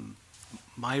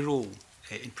 my role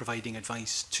in providing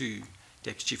advice to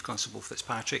Deputy Chief Constable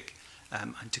Fitzpatrick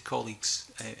and to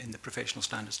colleagues in the Professional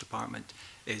Standards Department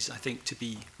is, I think, to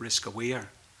be risk aware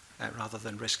rather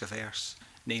than risk averse,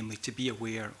 namely to be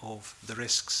aware of the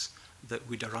risks that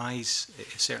would arise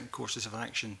if certain courses of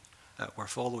action were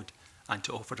followed, and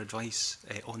to offer advice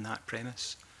on that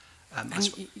premise.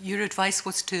 And your advice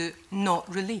was to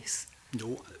not release?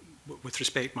 No, with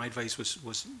respect, my advice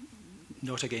was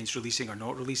not against releasing or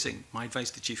not releasing. My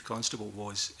advice to Chief Constable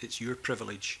was, it's your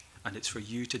privilege and it's for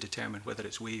you to determine whether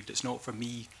it's waived. It's not for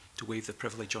me to waive the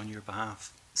privilege on your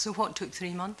behalf. So what took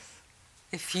 3 months?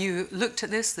 If you looked at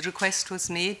this, the request was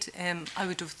made, I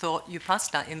would have thought you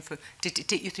passed that info. Did it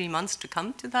take you 3 months to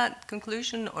come to that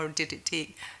conclusion, or did it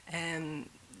take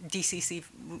DCC,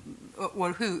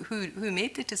 or who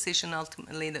made the decision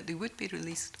ultimately that they would be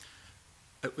released?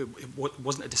 It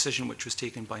wasn't a decision which was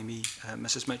taken by me,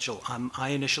 Mrs Mitchell. I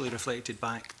initially reflected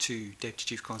back to Deputy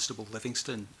Chief Constable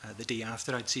Livingston the day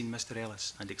after I'd seen Mr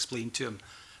Ellis, and explained to him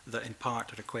that in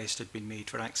part a request had been made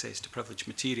for access to privileged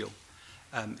material.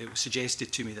 It was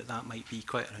suggested to me that that might be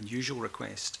quite an unusual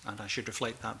request, and I should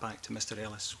reflect that back to Mr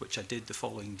Ellis, which I did the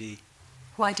following day.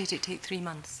 Why did it take 3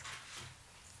 months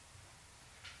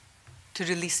to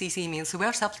release these emails? They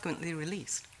were subsequently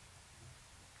released.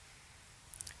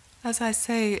 As I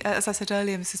said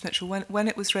earlier, Mrs Mitchell, when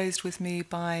it was raised with me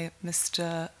by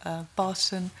Mr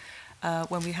Barton,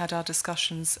 when we had our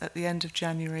discussions at the end of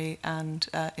January and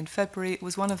in February, it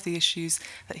was one of the issues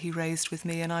that he raised with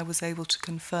me, and I was able to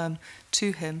confirm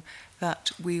to him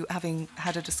that we, having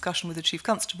had a discussion with the Chief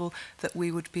Constable, that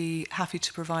we would be happy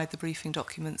to provide the briefing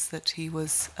documents that he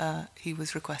was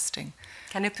requesting.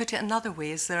 Can I put it another way?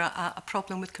 Is there a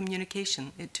problem with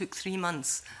communication? It took 3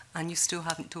 months and you still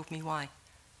haven't told me why.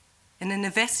 In an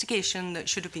investigation that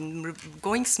should have been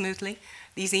going smoothly,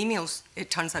 these emails,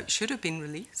 it turns out, should have been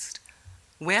released.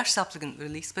 were supplement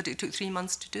released, but it took 3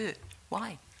 months to do it.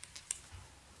 Why?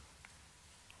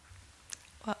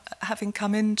 Well, having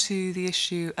come into the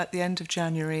issue at the end of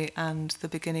January and the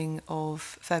beginning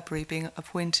of February, being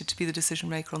appointed to be the decision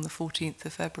maker on the 14th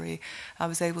of February, I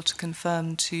was able to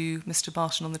confirm to Mr.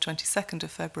 Barton on the 22nd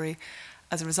of February,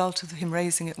 as a result of him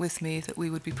raising it with me, that we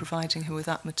would be providing him with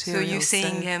that material. So you're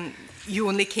saying you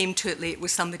only came to it late, it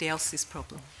was somebody else's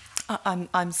problem?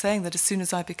 I'm saying that as soon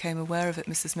as I became aware of it,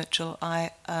 Mrs. Mitchell,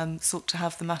 I sought to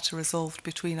have the matter resolved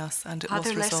between us, and it was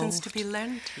resolved. Are there lessons to be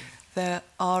learned here? There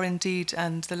are indeed,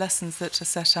 and the lessons that are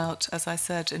set out, as I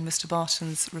said, in Mr.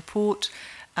 Barton's report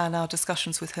and our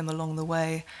discussions with him along the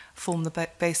way form the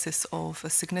basis of a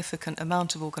significant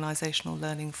amount of organisational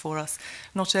learning for us,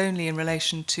 not only in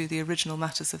relation to the original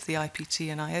matters of the IPT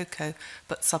and IOCO,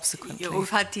 but subsequently. Yeah, we've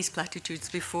had these platitudes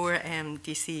before,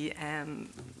 DC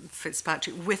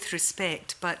Fitzpatrick, with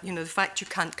respect, but you know, the fact you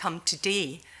can't come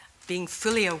today being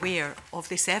fully aware of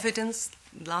this evidence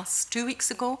last 2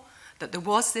 weeks ago, that there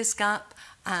was this gap,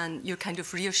 and you're kind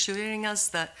of reassuring us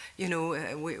that, you know,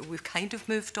 we've kind of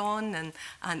moved on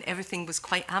and everything was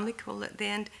quite amicable at the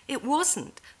end. It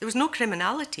wasn't. There was no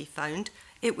criminality found.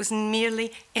 It was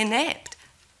merely inept.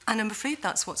 And I'm afraid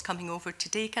that's what's coming over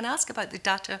today. Can I ask about the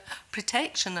data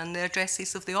protection and the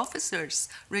addresses of the officers,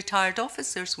 retired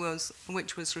officers,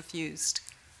 which was refused?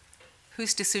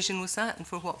 Whose decision was that, and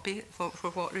for what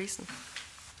reason?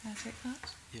 Can I take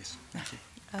that? Yes, thank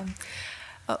you.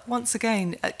 Once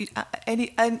again,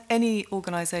 any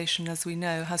organisation, as we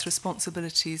know, has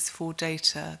responsibilities for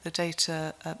data. The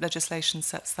data legislation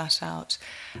sets that out.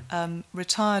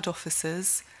 Retired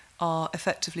officers are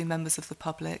effectively members of the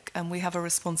public, and we have a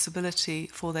responsibility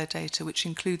for their data, which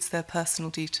includes their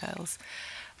personal details.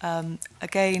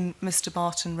 Again, Mr.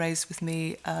 Barton raised with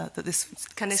me that this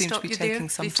seemed to be taking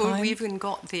some time. Before we even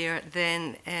got there,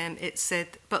 then it said,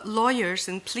 but lawyers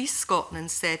in Police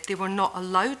Scotland said they were not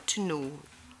allowed to know,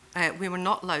 we were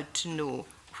not allowed to know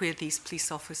where these police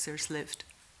officers lived.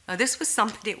 Now, this was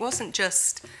somebody, it wasn't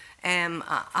just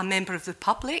a member of the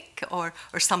public or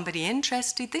somebody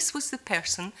interested. This was the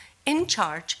person in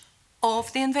charge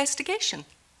of the investigation.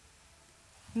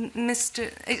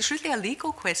 It's really a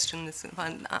legal question, this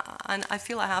one, and I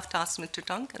feel I have to ask Mr.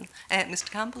 Mr.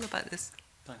 Campbell about this.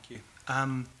 Thank you.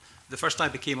 The first I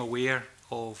became aware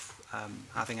of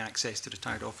having access to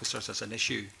retired officers as an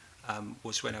issue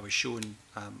was when I was shown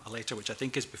a letter, which I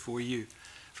think is before you,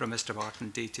 from Mr.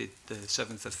 Barton, dated the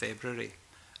 7th of February.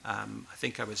 I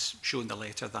think I was shown the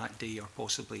letter that day or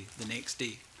possibly the next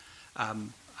day.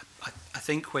 I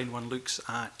think when one looks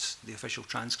at the official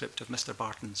transcript of Mr.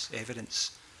 Barton's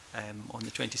evidence on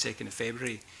the 22nd of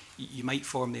February, you might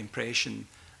form the impression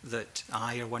that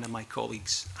I or one of my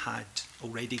colleagues had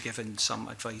already given some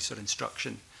advice or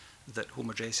instruction that home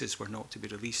addresses were not to be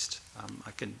released.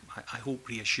 I hope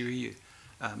reassure you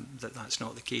that that's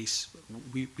not the case.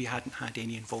 We hadn't had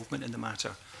any involvement in the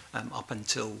matter up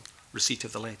until receipt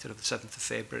of the letter of the 7th of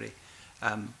February.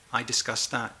 I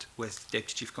discussed that with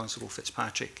Deputy Chief Constable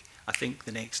Fitzpatrick. I think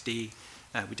the next day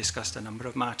we discussed a number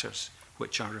of matters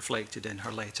which are reflected in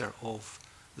her letter of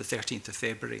the 13th of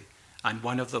February. And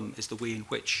one of them is the way in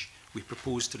which we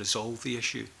propose to resolve the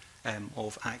issue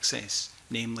of access,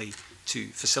 namely to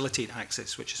facilitate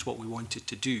access, which is what we wanted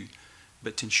to do,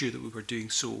 but to ensure that we were doing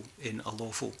so in a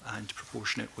lawful and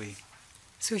proportionate way.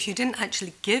 So if you didn't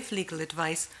actually give legal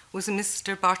advice, was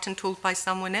Mr. Barton told by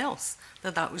someone else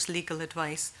that that was legal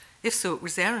advice? If so, it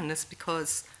was erroneous,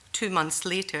 because 2 months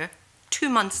later,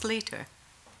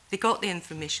 they got the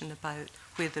information about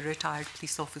where the retired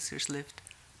police officers lived.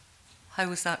 How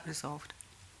was that resolved?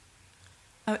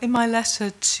 In my letter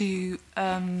to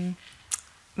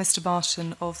Mr.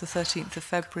 Barton of the 13th of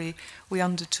February, we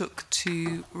undertook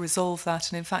to resolve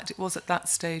that, and in fact it was at that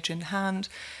stage in hand.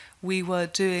 We were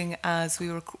doing as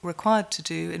we were required to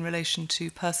do in relation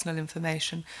to personal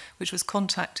information, which was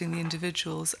contacting the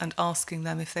individuals and asking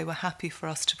them if they were happy for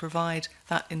us to provide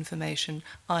that information,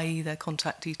 i.e. their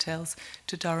contact details,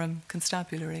 to Durham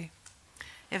Constabulary.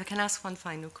 If I can ask one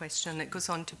final question, it goes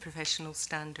on to professional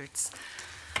standards.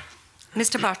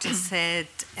 Mr. Barton said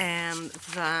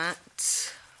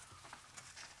that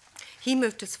he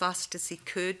moved as fast as he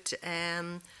could.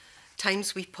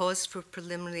 Times we paused for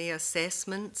preliminary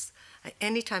assessments. At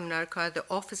any time in our car, the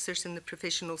officers in the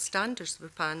provisional standards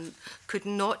department could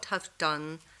have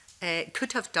done a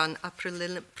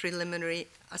preliminary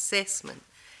assessment.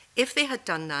 If they had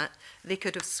done that, they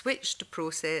could have switched the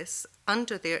process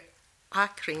under their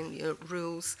ACRE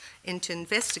rules into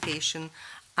investigation,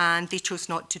 and they chose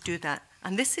not to do that.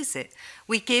 And this is it.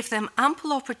 We gave them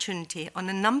ample opportunity on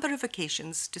a number of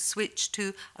occasions to switch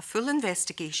to a full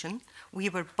investigation. We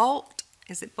were balked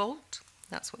is it Bolt?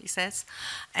 That's what he says.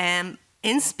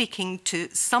 In speaking to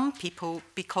some people,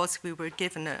 because we were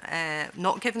given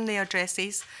not given the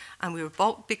addresses, and we were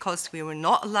balked because we were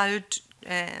not allowed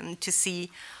to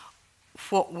see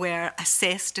what were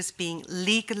assessed as being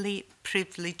legally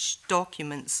privileged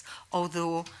documents,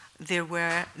 although they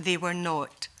were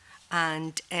not.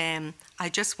 And I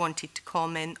just wanted to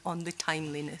comment on the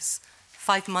timeliness.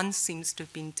 5 months seems to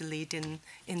have been delayed in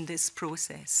this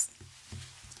process.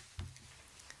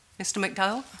 Mr.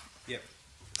 McDowell? Yep.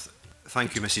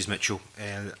 Thank you, Mrs. Mitchell.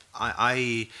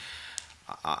 I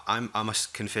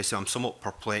must confess that I'm somewhat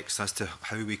perplexed as to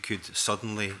how we could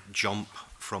suddenly jump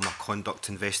from a conduct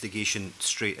investigation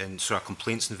straight in, so a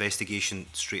complaints investigation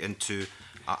straight into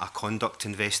a conduct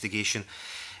investigation.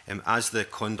 As the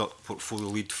conduct portfolio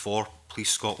lead for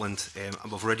Police Scotland,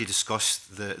 we've already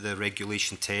discussed the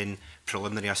Regulation 10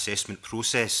 preliminary assessment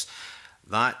process.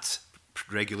 That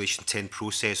Regulation 10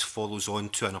 process follows on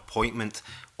to an appointment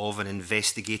of an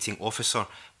investigating officer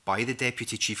by the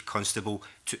Deputy Chief Constable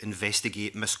to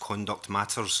investigate misconduct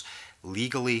matters.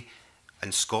 Legally,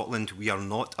 in Scotland, we are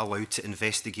not allowed to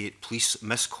investigate police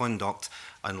misconduct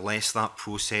unless that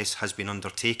process has been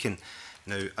undertaken.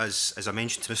 Now, as I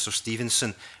mentioned to Mr.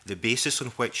 Stevenson, the basis on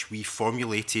which we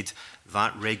formulated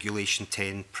that Regulation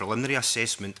 10 preliminary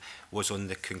assessment was on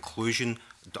the concluded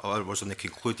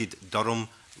Durham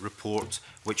report,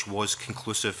 which was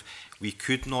conclusive. We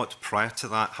could not, prior to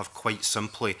that, have quite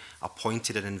simply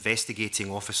appointed an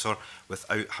investigating officer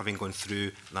without having gone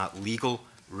through that legal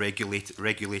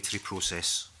regulatory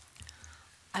process.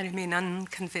 I remain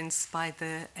unconvinced by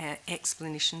the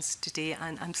explanations today,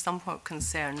 and I'm somewhat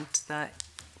concerned that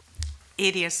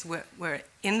areas were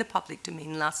in the public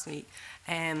domain last week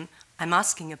I'm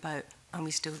asking about, and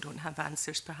we still don't have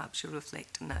answers. Perhaps you'll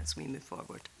reflect on that as we move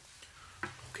forward.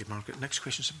 Okay, Margaret. Next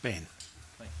question is Ben.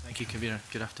 Thank you, Convener.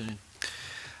 Good afternoon.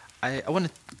 I want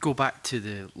to go back to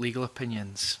the legal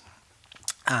opinions.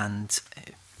 And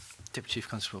Deputy Chief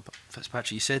Constable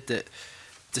Fitzpatrick, you said that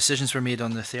decisions were made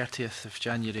on the 30th of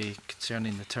January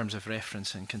concerning the terms of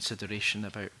reference and consideration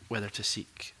about whether to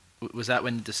seek. Was that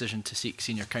when the decision to seek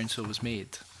senior counsel was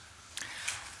made?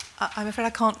 I'm afraid I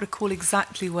can't recall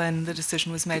exactly when the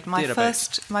decision was made. My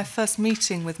first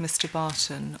meeting with Mr.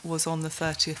 Barton was on the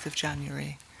 30th of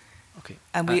January. Okay.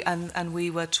 And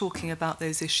we were talking about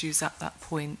those issues at that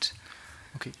point.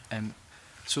 Okay.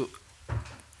 So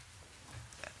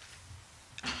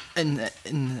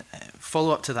in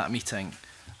follow up to that meeting,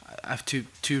 I have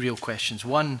two real questions.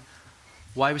 One,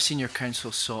 why was senior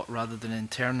counsel sought rather than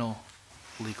internal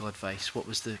legal advice? What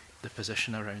was the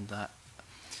position around that?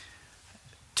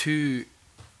 Two,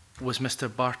 was Mr.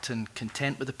 Barton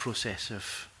content with the process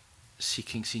of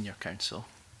seeking senior counsel?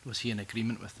 Was he in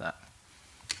agreement with that?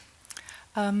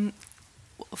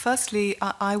 Firstly,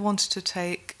 I wanted to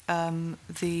take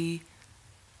the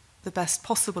best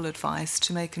possible advice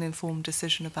to make an informed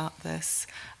decision about this,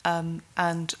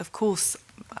 and of course,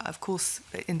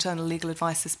 internal legal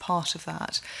advice is part of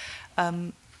that.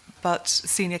 But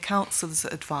senior counsel's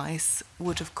advice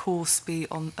would, of course, be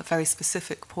on very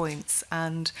specific points.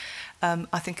 And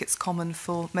I think it's common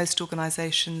for most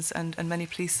organisations and many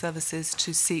police services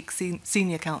to seek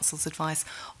senior counsel's advice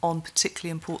on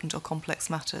particularly important or complex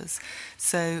matters.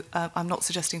 So I'm not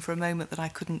suggesting for a moment that I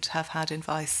couldn't have had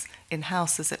advice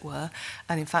in-house, as it were,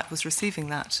 and in fact was receiving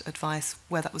that advice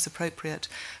where that was appropriate.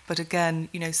 But again,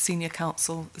 you know, senior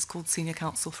counsel is called senior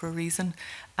counsel for a reason,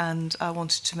 and I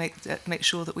wanted to make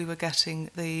sure that we were getting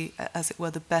the, as it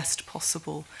were, the best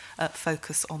possible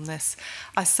focus on this.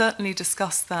 I certainly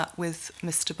discussed that with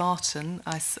Mr. Barton.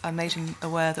 I made him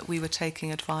aware that we were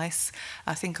taking advice,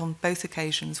 I think on both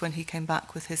occasions when he came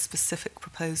back with his specific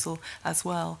proposal as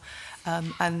well,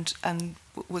 and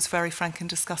was very frank in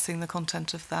discussing the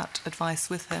content of that advice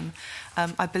with him.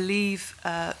 I believe,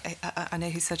 I know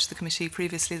he said to the committee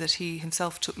previously that he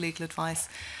himself took legal advice,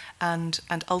 and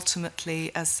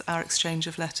ultimately, as our exchange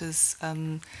of letters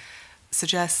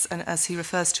suggests, and as he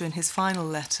refers to in his final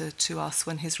letter to us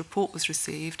when his report was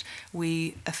received,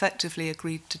 we effectively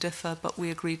agreed to differ, but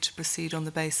we agreed to proceed on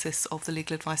the basis of the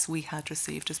legal advice we had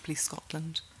received as Police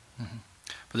Scotland. Mm-hmm.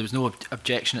 But there was no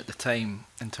objection at the time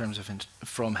in terms of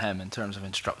from him in terms of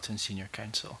instructing senior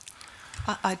counsel?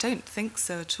 I don't think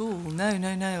so at all. No.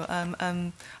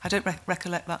 I don't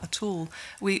recollect that at all.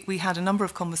 We had a number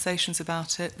of conversations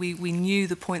about it. We knew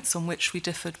the points on which we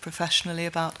differed professionally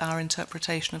about our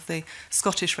interpretation of the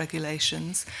Scottish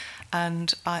regulations,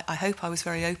 and I hope I was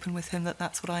very open with him that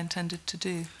that's what I intended to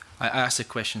do. I asked the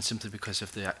question simply because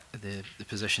of the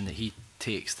position that he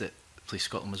takes, that Police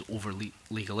Scotland was overly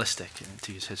legalistic,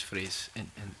 to use his phrase,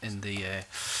 in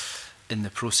the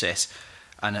process.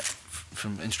 And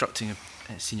from instructing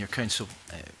a senior counsel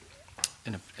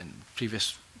in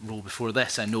previous role before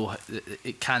this, I know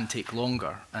it can take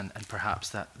longer, and perhaps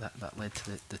that led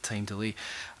to the time delay.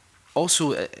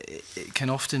 Also, it can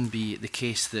often be the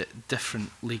case that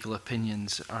different legal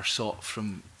opinions are sought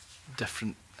from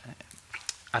different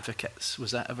advocates.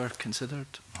 Was that ever considered?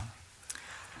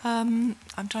 I'm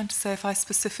trying to say if I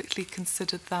specifically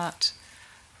considered that.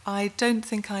 I don't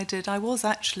think I did. I was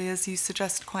actually, as you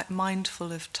suggest, quite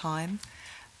mindful of time.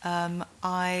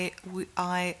 I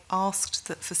asked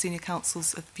that for senior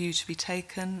counsel's view to be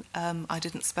taken. I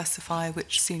didn't specify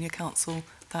which senior counsel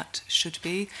that should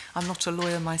be. I'm not a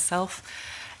lawyer myself.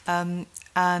 In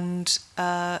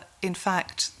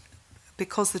fact,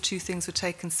 because the two things were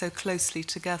taken so closely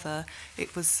together,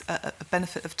 it was a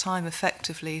benefit of time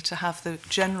effectively to have the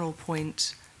general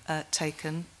point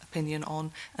taken, opinion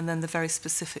on, and then the very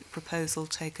specific proposal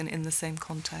taken in the same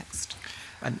context.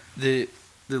 And the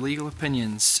legal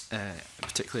opinions,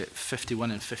 particularly at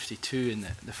 51 and 52 in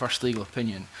the first legal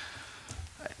opinion,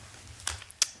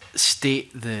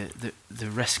 state the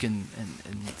risk in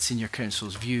senior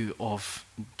counsel's view of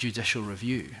judicial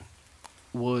review.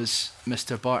 Was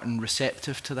Mr. Barton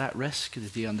receptive to that risk?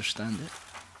 Did he understand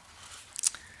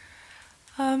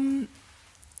it?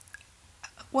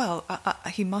 Well,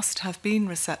 he must have been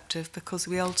receptive, because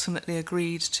we ultimately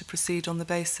agreed to proceed on the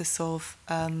basis of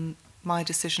my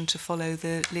decision to follow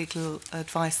the legal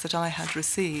advice that I had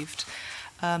received.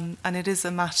 And it is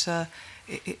a matter,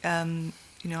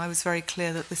 you know, I was very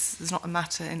clear that this is not a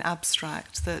matter in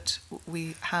abstract, that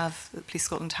that Police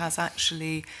Scotland has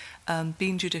actually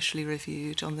been judicially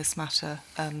reviewed on this matter,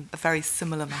 a very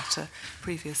similar matter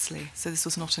previously. So this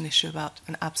was not an issue about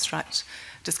an abstract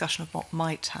discussion of what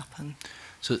might happen.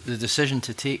 So the decision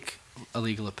to take a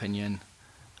legal opinion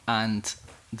and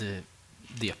the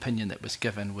opinion that was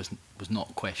given was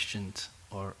not questioned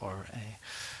or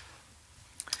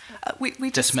we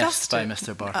dismissed by it.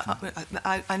 Mr. Barton.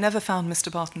 I never found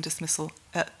Mr. Barton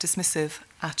dismissive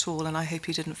at all, and I hope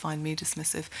he didn't find me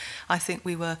dismissive. I think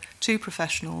we were two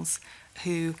professionals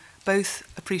who both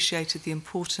appreciated the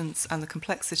importance and the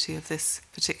complexity of this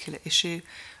particular issue,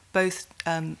 both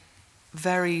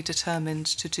very determined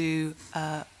to do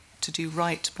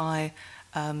right by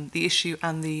the issue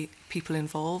and the people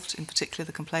involved, in particular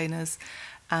the complainers,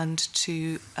 and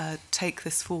to take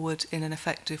this forward in an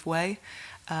effective way.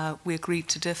 We agreed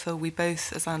to differ. We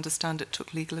both, as I understand it,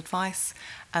 took legal advice,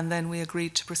 and then we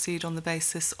agreed to proceed on the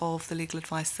basis of the legal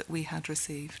advice that we had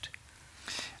received.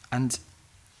 And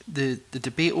the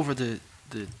debate over the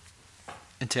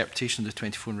interpretation of the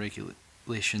 24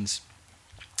 regulations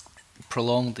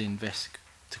prolonged the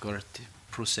investigative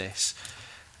process,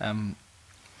 and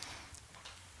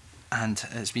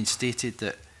it's been stated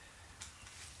that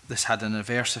this had an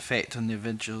adverse effect on the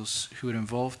individuals who were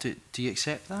involved. Do you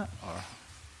accept that? Or?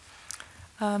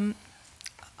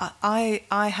 I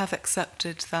have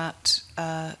accepted that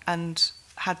and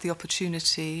had the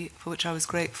opportunity, for which I was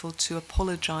grateful, to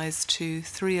apologise to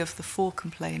 3 of the 4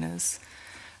 complainers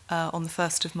on the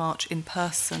 1st of March in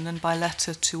person and by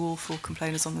letter to all 4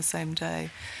 complainers on the same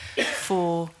day,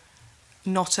 for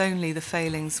not only the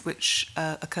failings which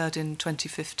occurred in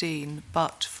 2015,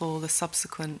 but for the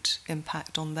subsequent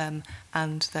impact on them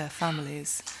and their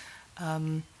families.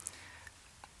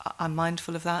 I'm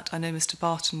mindful of that. I know Mr.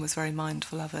 Barton was very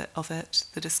mindful of it.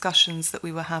 The discussions that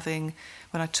we were having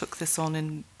when I took this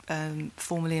on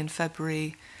formally in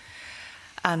February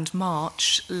and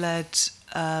March led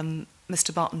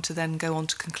Mr. Barton to then go on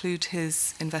to conclude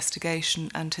his investigation,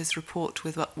 and his report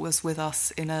was with us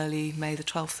in early May, the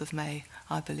 12th of May,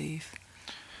 I believe.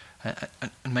 And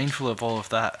mindful of all of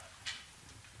that,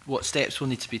 what steps will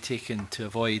need to be taken to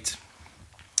avoid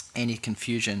any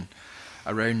confusion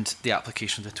around the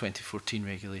application of the 2014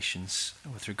 regulations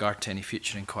with regard to any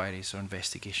future inquiries or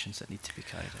investigations that need to be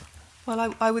carried out?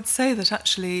 Well, I would say that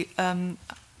actually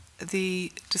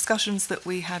the discussions that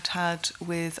we had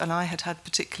with, and I had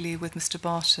particularly with Mr.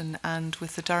 Barton and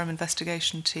with the Durham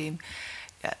investigation team,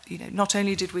 you know, not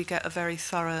only did we get a very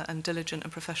thorough and diligent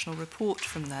and professional report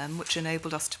from them, which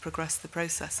enabled us to progress the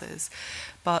processes,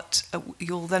 but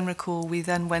you'll then recall we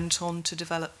then went on to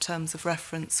develop terms of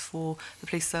reference for the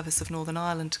Police Service of Northern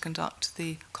Ireland to conduct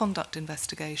the conduct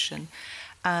investigation.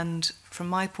 And from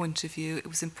my point of view, it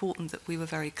was important that we were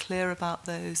very clear about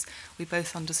those. We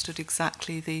both understood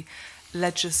exactly the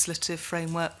legislative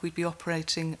framework we'd be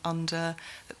operating under,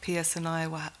 that PS and I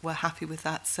were happy with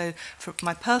that. So for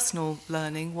my personal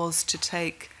learning was to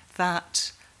take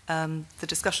that, the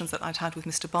discussions that I'd had with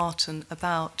Mr. Barton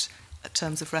about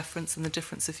terms of reference and the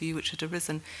difference of view which had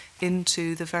arisen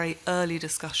into the very early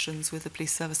discussions with the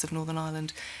Police Service of Northern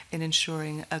Ireland in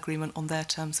ensuring agreement on their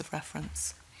terms of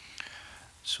reference.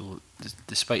 So,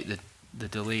 despite the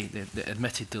delay, the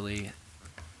admitted delay,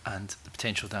 and the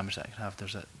potential damage that it can have,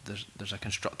 there's a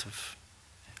constructive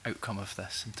outcome of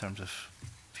this in terms of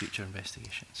future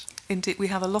investigations. Indeed, we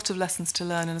have a lot of lessons to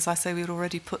learn, and as I say, we would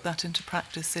already put that into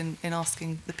practice in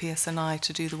asking the PSNI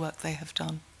to do the work they have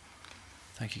done.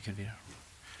 Thank you, Convener.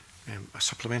 A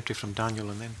supplementary from Daniel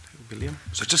and then William.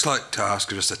 So I'd just like to ask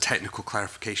just a technical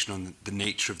clarification on the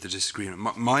nature of the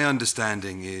disagreement. My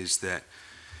understanding is that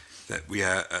we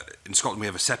are, in Scotland we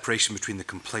have a separation between the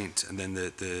complaint and then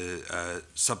the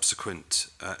subsequent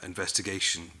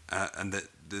investigation, and that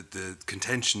the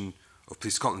contention of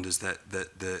Police Scotland is that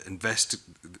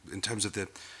in terms of the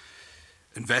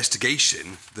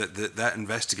investigation, that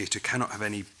investigator cannot have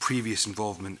any previous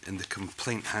involvement in the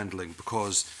complaint handling,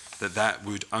 because that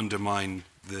would undermine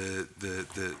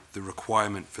the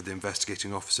requirement for the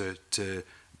investigating officer to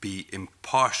be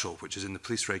impartial, which is in the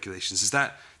police regulations. Is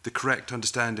that the correct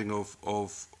understanding of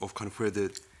kind of where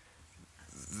the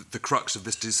crux of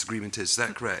this disagreement is? Is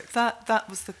that correct? That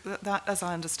was that, as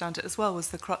I understand it as well, was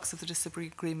the crux of the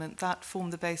disagreement. That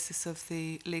formed the basis of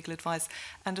the legal advice.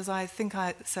 And as I think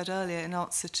I said earlier in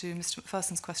answer to Mr.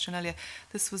 McPherson's question earlier,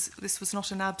 this was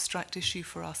not an abstract issue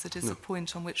for us. It is a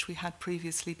point on which we had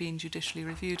previously been judicially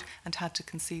reviewed and had to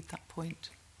concede that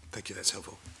point. Thank you, that's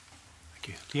helpful.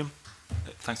 Thank you. Liam?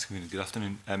 Thanks, Convener. Good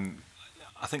afternoon.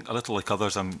 I think, a little like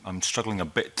others, I'm struggling a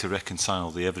bit to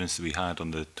reconcile the evidence that we had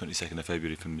on the 22nd of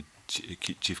February from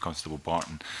Chief Constable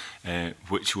Barton,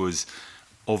 which was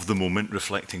of the moment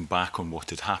reflecting back on what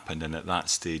had happened, and at that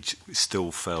stage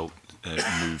still felt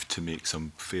moved to make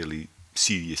some fairly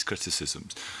serious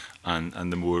criticisms,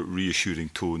 and the more reassuring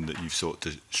tone that you've sought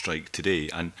to strike today.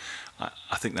 And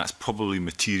I think that's probably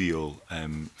material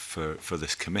for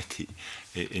this committee,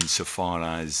 insofar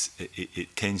as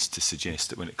it tends to suggest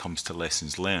that when it comes to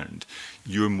lessons learned,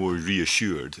 you're more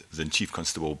reassured than Chief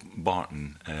Constable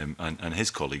Barton and his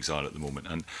colleagues are at the moment.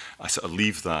 And I sort of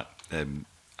leave that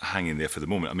hanging there for the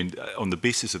moment. I mean, on the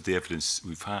basis of the evidence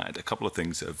we've had, a couple of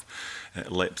things that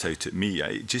have leapt out at me.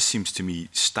 It just seems to me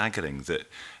staggering that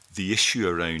the issue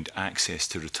around access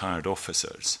to retired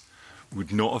officers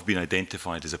would not have been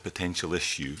identified as a potential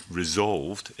issue,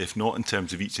 resolved, if not in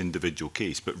terms of each individual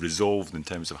case, but resolved in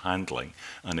terms of handling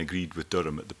and agreed with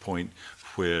Durham at the point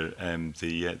where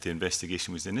the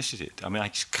investigation was initiated. I mean, I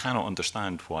just cannot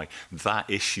understand why that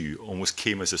issue almost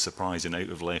came as a surprise and out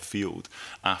of left field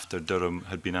after Durham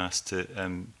had been asked to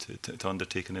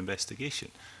undertake an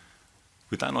investigation.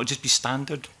 Would that not just be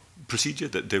standard procedure,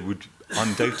 that there would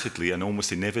undoubtedly and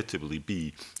almost inevitably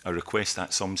be a request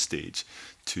at some stage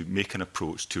to make an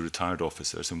approach to retired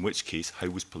officers, in which case, how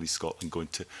was Police Scotland going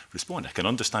to respond? I can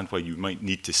understand why you might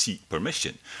need to seek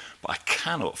permission, but I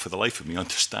cannot for the life of me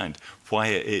understand why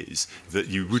it is that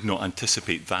you would not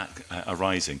anticipate that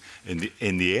arising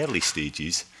in the early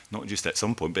stages, not just at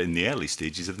some point, but in the early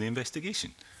stages of the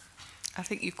investigation. I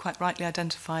think you've quite rightly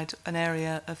identified an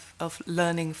area of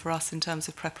learning for us in terms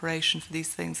of preparation for these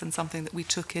things, and something that we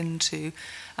took into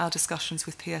our discussions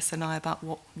with PSNI about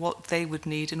what they would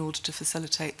need in order to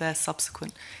facilitate their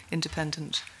subsequent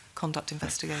independent conduct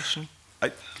investigation.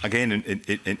 Again,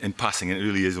 in passing, and it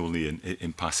really is only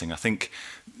in passing, I think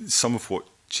some of what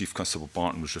Chief Constable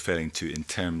Barton was referring to in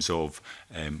terms of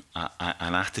an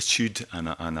attitude and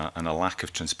a lack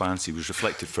of transparency was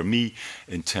reflected for me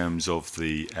in terms of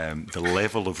the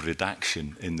level of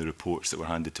redaction in the reports that were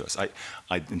handed to us.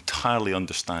 I entirely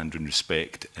understand and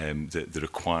respect the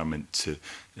requirement to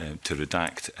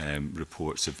redact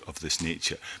reports of this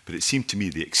nature, but it seemed to me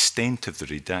the extent of the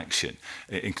redaction,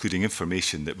 including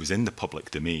information that was in the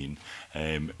public domain,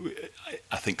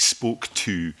 I think spoke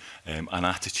to an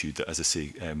attitude that, as I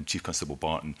say, Chief Constable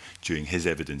Barton, during his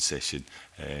evidence session,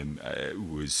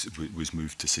 was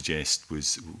moved to suggest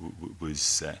was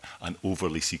an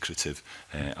overly secretive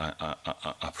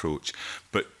approach.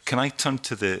 But can I turn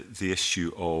to the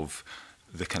issue of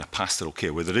the kind of pastoral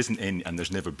care, where there isn't any, and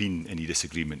there's never been any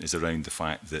disagreement, is around the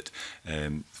fact that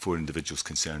 4 individuals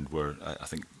concerned were, I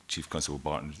think Chief Constable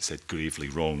Barton said, gravely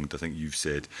wronged. I think you've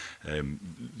said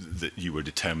that you were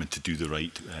determined to do the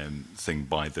right thing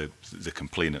by the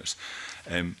complainers.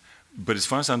 But as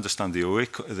far as I understand, the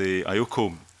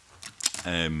IOCO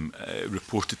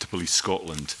reported to Police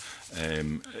Scotland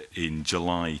in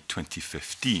July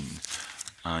 2015,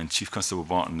 and Chief Constable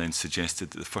Barton then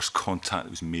suggested that the first contact that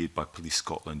was made by Police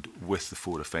Scotland with the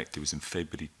 4 affected was in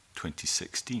February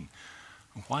 2016.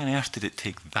 Why on earth did it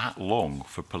take that long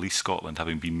for Police Scotland,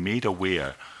 having been made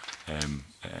aware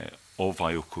of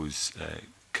IOCO's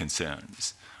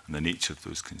concerns and the nature of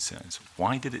those concerns,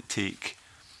 why did it take,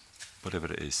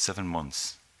 whatever it is, 7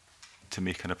 months to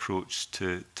make an approach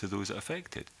to those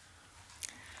affected?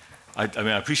 I mean,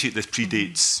 I appreciate this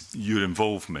predates your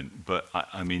involvement, but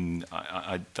again,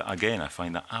 I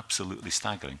find that absolutely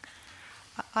staggering.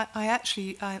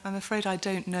 I'm afraid I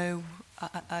don't know.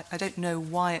 I don't know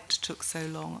why it took so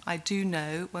long. I do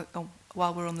know,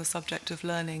 while we're on the subject of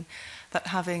learning, that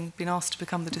having been asked to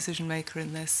become the decision maker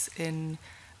in this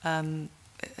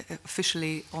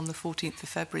officially on the 14th of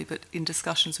February, but in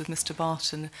discussions with Mr.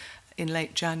 Barton in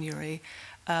late January,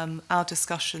 our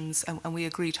discussions, and we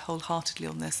agreed wholeheartedly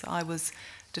on this, I was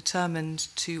determined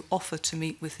to offer to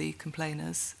meet with the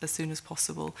complainers as soon as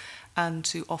possible and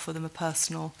to offer them a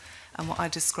personal, and what I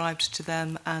described to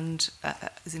them, and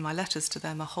as in my letters to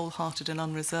them, a wholehearted and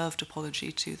unreserved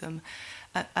apology to them.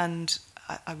 And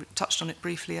I touched on it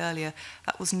briefly earlier.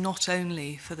 That was not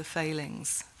only for the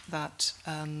failings that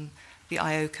the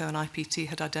IOCO and IPT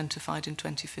had identified in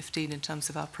 2015 in terms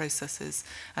of our processes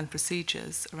and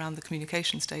procedures around the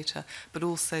communications data, but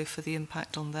also for the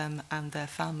impact on them and their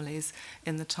families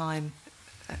in the time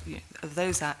of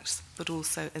those acts, but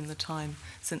also in the time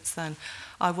since then.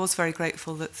 I was very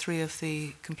grateful that 3 of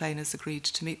the complainers agreed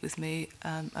to meet with me,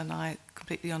 and I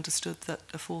completely understood that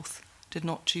a 4th did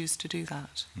not choose to do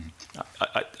that.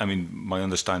 I mean, my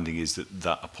understanding is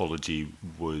that apology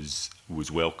was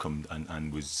welcomed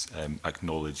and was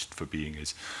acknowledged for being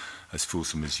as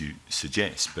fulsome as you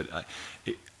suggest. But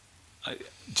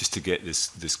just to get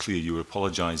this clear, you were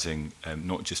apologising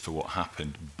not just for what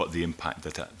happened, but the impact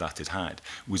that it had.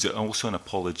 Was it also an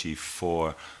apology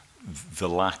for the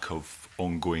lack of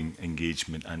ongoing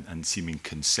engagement and seeming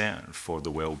concern for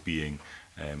the well-being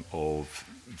of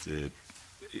the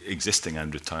existing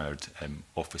and retired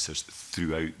officers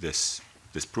throughout this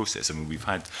process? I mean, we've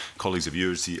had colleagues of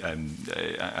yours,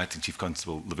 Acting Chief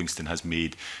Constable Livingston has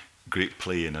made great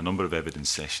play in a number of evidence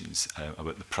sessions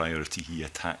about the priority he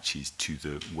attaches to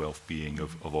the well-being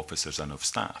of officers and of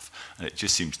staff. And it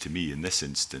just seems to me in this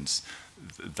instance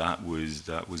that was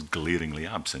glaringly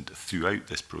absent throughout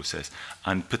this process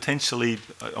and potentially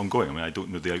ongoing. I mean, I don't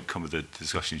know the outcome of the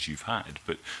discussions you've had,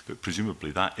 but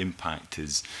presumably that impact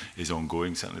is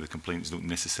ongoing. Certainly the complainants don't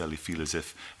necessarily feel as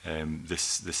if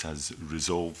this has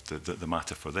resolved the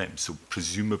matter for them. So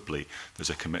presumably there's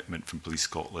a commitment from Police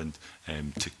Scotland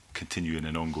to continue on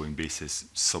an ongoing basis,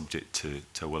 subject to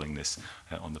a willingness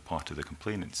on the part of the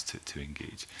complainants to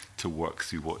engage, to work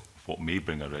through what may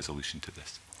bring a resolution to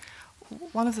this.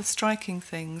 One of the striking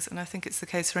things, and I think it's the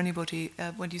case for anybody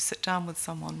when you sit down with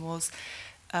someone, was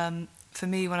for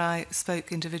me when I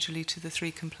spoke individually to the 3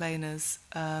 complainers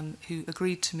who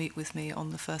agreed to meet with me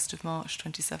on the 1st of March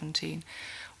 2017,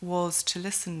 was to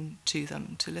listen to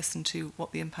them, to listen to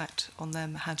what the impact on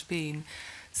them had been.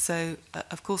 So,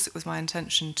 of course, it was my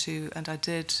intention to, and I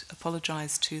did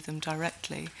apologise to them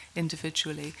directly,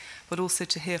 individually, but also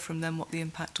to hear from them what the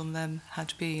impact on them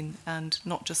had been, and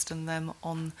not just on them,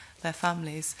 on their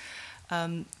families.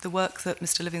 The work that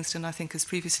Mr. Livingston, I think, has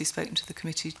previously spoken to the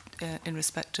committee in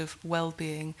respect of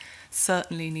well-being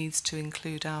certainly needs to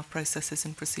include our processes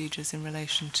and procedures in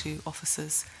relation to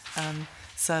officers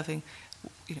serving,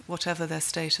 whatever their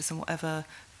status and whatever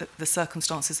the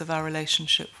circumstances of our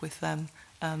relationship with them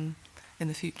in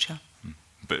the future.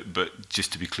 But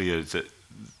just to be clear,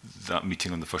 that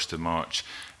meeting on the 1st of March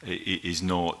is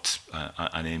not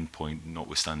an end point,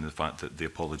 notwithstanding the fact that the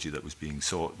apology that was being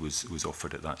sought was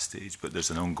offered at that stage. But there's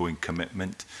an ongoing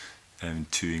commitment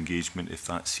to engagement if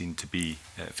that's seen to be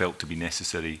felt to be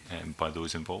necessary by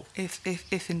those involved.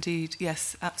 If indeed,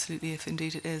 yes, absolutely. If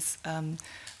indeed it is.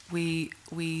 We,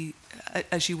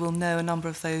 as you will know, a number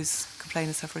of those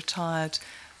complainants have retired,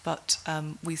 but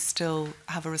we still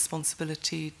have a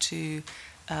responsibility to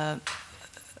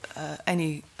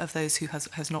any of those who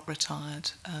has not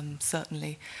retired,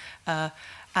 certainly.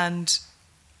 And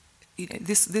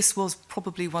this was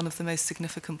probably one of the most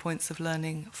significant points of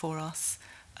learning for us,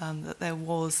 that there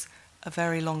was a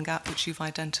very long gap which you've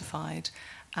identified,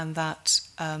 and that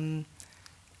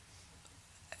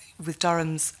with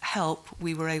Durham's help,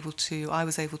 I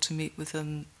was able to meet with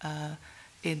them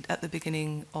at the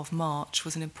beginning of March,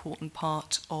 was an important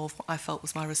part of what I felt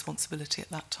was my responsibility at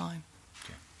that time.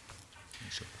 Okay.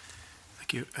 Sure.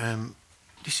 Thank you.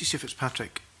 DCC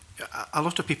Fitzpatrick, a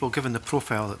lot of people, given the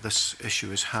profile that this issue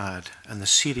has had and the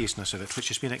seriousness of it, which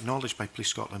has been acknowledged by Police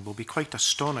Scotland, will be quite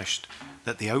astonished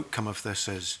that the outcome of this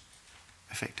is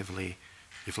effectively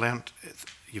you've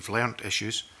learnt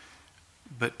issues,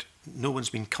 but no one's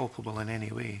been culpable in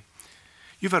any way.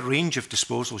 You've a range of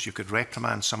disposals. You could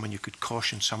reprimand someone, you could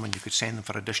caution someone, you could send them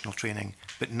for additional training,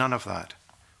 but none of that.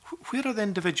 where are the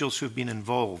individuals who have been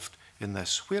involved in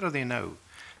this? Where are they now?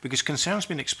 Because concerns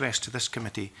been expressed to this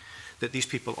committee that these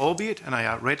people, albeit, and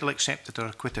I readily accept that are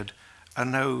acquitted, are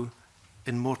now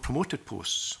in more promoted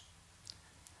posts.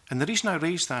 And the reason I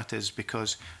raise that is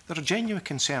because there are genuine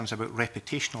concerns about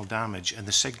reputational damage and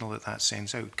the signal that that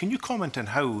sends out. Can you comment on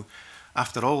how,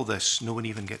 after all this, no one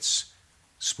even gets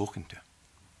spoken to?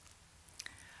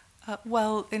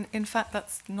 Well, in fact,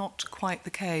 that's not quite the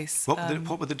case.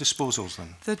 What were the disposals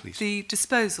then, please? The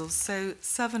disposals, so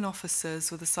 7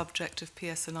 officers were the subject of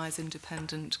PSNI's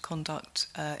independent conduct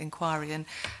inquiry. And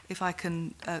if I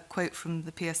can quote from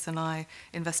the PSNI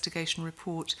investigation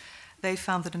report, they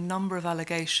found that a number of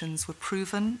allegations were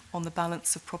proven on the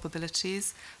balance of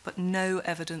probabilities, but no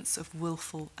evidence of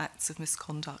willful acts of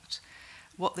misconduct.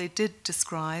 What they did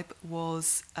describe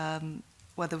was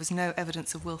where there was no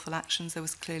evidence of willful actions, there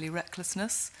was clearly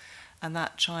recklessness, and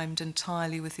that chimed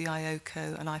entirely with the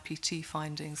IOCO and IPT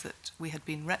findings that we had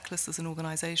been reckless as an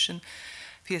organisation.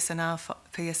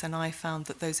 PSNI found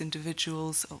that those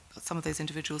individuals, or some of those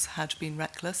individuals, had been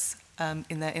reckless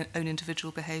in their own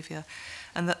individual behaviour,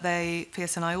 and that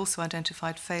PSNI also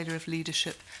identified failure of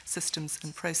leadership systems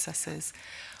and processes.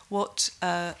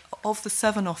 Of the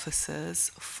 7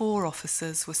 officers, 4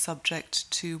 officers were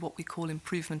subject to what we call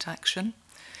improvement action,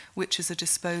 which is a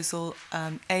disposal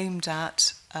aimed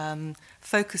at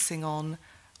focusing on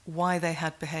why they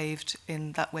had behaved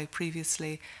in that way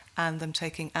previously and them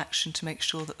taking action to make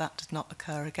sure that that did not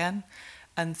occur again.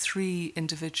 And 3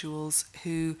 individuals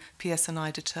who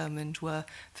PSNI determined were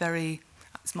very,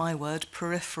 that's my word,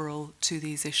 peripheral to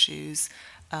these issues.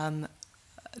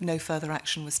 No further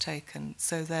action was taken.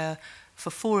 So there, for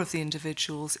 4 of the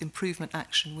individuals, improvement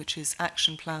action, which is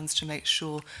action plans to make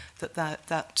sure that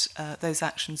those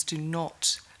actions are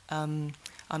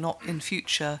not in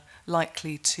future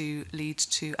likely to lead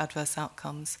to adverse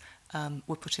outcomes,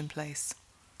 were put in place.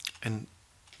 And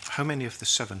how many of the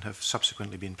 7 have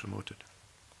subsequently been promoted?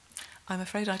 I'm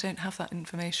afraid I don't have that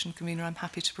information, Convener. I'm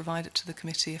happy to provide it to the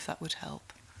committee if that would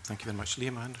help. Thank you very much.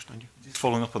 Liam, I understand you. Just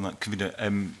following up on that, Convener,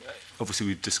 obviously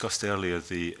we discussed earlier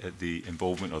the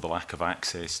involvement or the lack of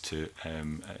access to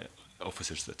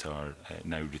officers that are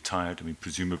now retired. I mean,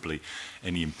 presumably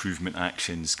any improvement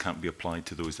actions can't be applied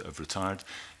to those that have retired.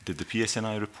 Did the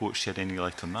PSNI report shed any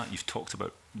light on that? You've talked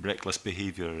about reckless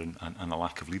behaviour and a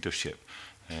lack of leadership.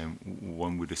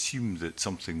 One would assume that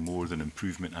something more than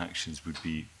improvement actions would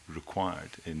be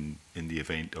required in the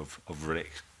event of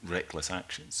reckless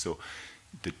actions. So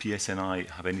did PSNI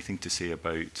have anything to say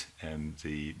about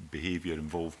the behaviour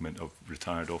involvement of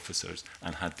retired officers,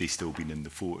 and had they still been in the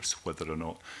force, whether or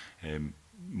not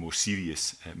more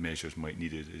serious measures might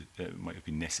have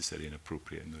been necessary and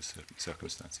appropriate in those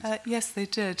circumstances? Yes, they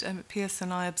did.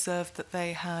 PSNI observed that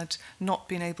they had not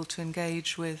been able to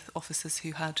engage with officers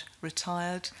who had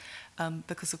retired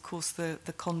because, of course,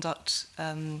 the conduct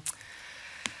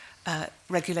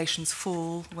regulations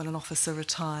fall when an officer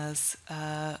retires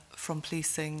from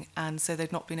policing, and so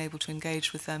they'd not been able to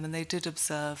engage with them. And they did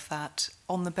observe that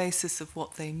on the basis of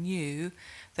what they knew,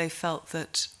 they felt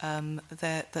that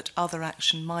that other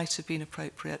action might have been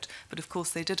appropriate. But of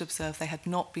course, they did observe they had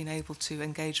not been able to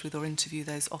engage with or interview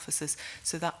those officers.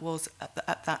 So that was,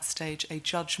 at that stage, a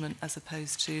judgment as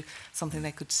opposed to something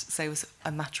they could say was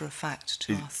a matter of fact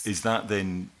to us. Is that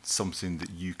then something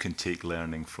that you can take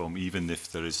learning from, even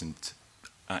if there isn't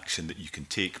action that you can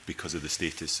take because of the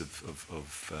status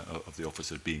of the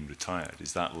officer being retired?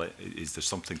 Is there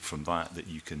something from that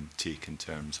you can take in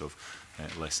terms of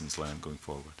lessons learned going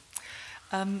forward?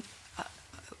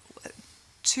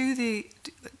 To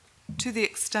the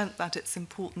extent that it's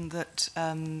important that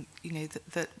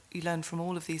that you learn from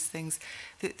all of these things,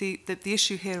 the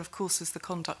issue here, of course, is the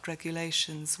conduct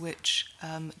regulations, which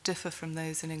differ from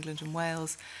those in England and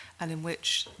Wales, and in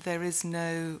which there is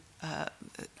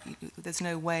there's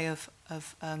no way of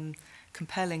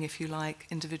compelling, if you like,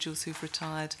 individuals who've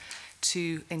retired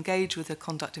to engage with a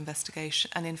conduct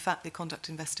investigation. And in fact, the conduct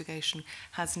investigation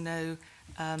has no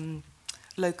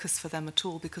locus for them at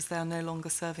all because they are no longer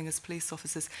serving as police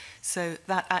officers. So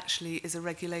that actually is a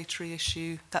regulatory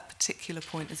issue. That particular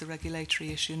point is a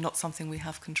regulatory issue, not something we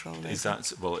have control over. Is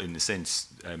that, well, in a sense,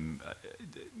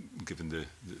 given the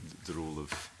role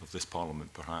of this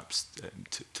Parliament, perhaps,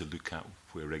 to look at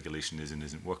where regulation is and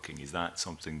isn't working, is that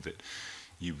something that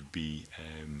you would be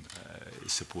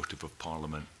supportive of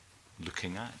Parliament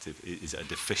looking at? Is it a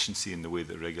deficiency in the way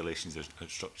that regulations are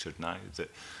structured now, that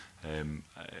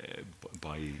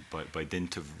by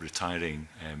dint of retiring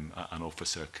an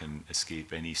officer can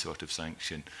escape any sort of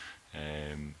sanction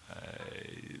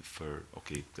for,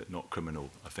 okay, not criminal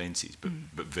offences, but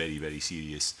very, very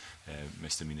serious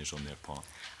misdemeanours on their part.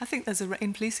 I think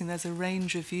in policing there's a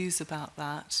range of views about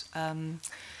that.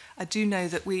 I do know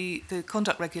that the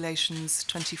conduct regulations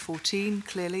 2014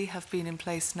 clearly have been in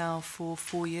place now for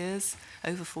 4 years,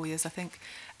 over 4 years I think,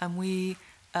 and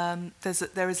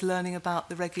there is learning about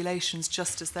the regulations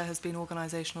just as there has been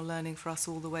organisational learning for us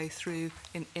all the way through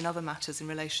in other matters in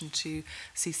relation to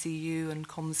CCU and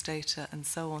comms data and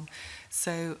so on.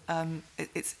 So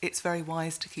it's very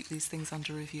wise to keep these things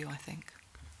under review, I think.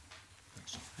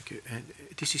 Thank you.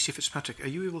 DCC Fitzpatrick, are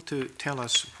you able to tell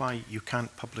us why you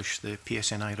can't publish the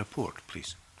PSNI report,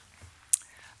 please?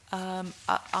 I'm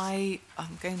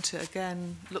going to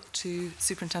again look to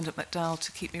Superintendent McDowell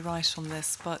to keep me right on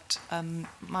this, but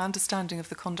my understanding of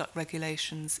the conduct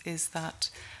regulations is that,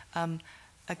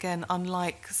 again,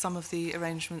 unlike some of the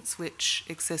arrangements which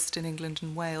exist in England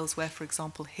and Wales, where, for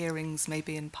example, hearings may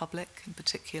be in public, in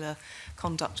particular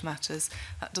conduct matters,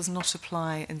 that does not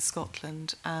apply in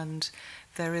Scotland, and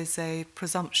there is a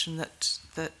presumption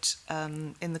that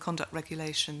in the conduct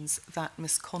regulations that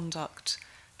misconduct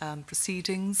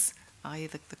proceedings, i.e.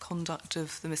 the conduct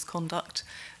of the misconduct,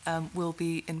 will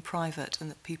be in private, and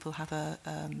that people have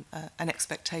an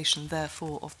expectation,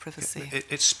 therefore, of privacy.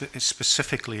 It's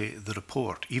specifically the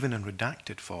report, even in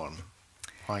redacted form,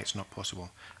 why it's not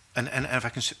possible. And if I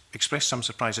can express some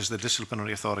surprise as the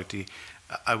disciplinary authority,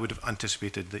 I would have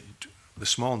anticipated that the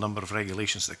small number of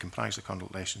regulations that comprise the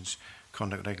conduct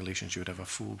regulations you would have a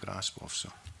full grasp of. So.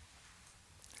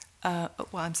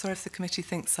 Well, I'm sorry if the committee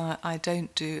thinks I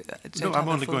don't do. No, I'm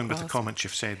only going with the comments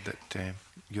you've said that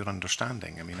your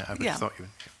understanding. I mean, I would have thought you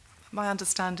would. Yeah. My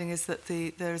understanding is that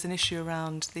there is an issue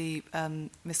around the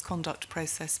misconduct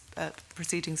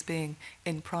proceedings being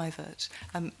in private.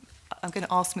 I'm going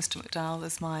to ask Mr. McDowell,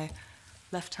 as my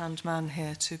left-hand man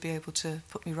here, to be able to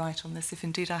put me right on this, if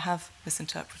indeed I have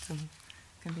misinterpreted them,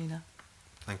 Convener.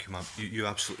 Thank you, ma'am. You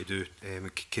absolutely do.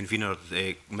 Convener,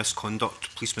 the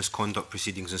police misconduct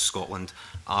proceedings in Scotland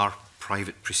are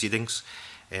private proceedings.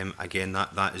 Again,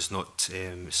 that is not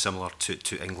similar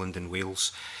to England and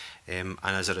Wales. And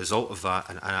as a result of that,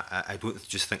 and I don't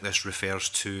just think this refers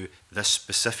to this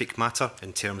specific matter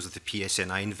in terms of the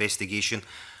PSNI investigation,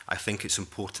 I think it's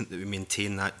important that we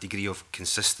maintain that degree of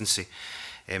consistency,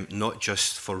 not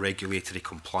just for regulatory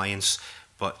compliance,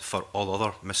 but for all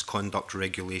other misconduct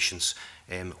regulations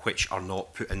which are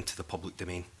not put into the public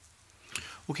domain.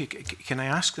 Okay, can I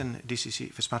ask then,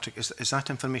 DCC Fitzpatrick, is that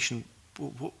information,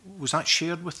 was that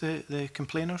shared with the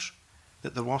complainers,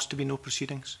 that there was to be no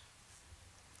proceedings?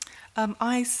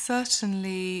 I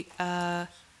certainly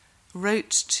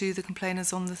wrote to the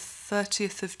complainers on the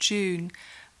 30th of June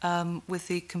with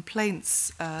the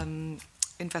complaints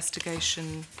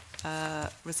investigation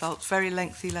results, very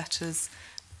lengthy letters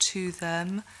to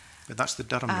them. But that's the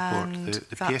Durham report,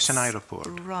 the PSNI report.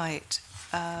 Right.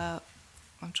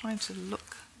 I'm trying to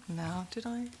look now. Did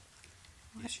I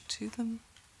write to them?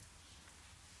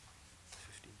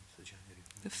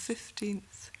 The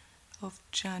 15th of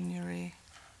January.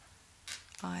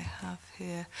 I have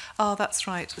here. Oh, that's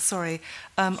right. Sorry.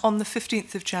 On the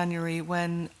 15th of January,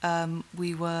 when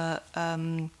we were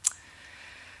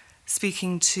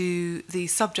speaking to the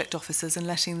subject officers and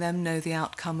letting them know the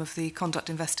outcome of the conduct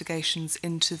investigations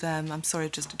into them. I'm sorry,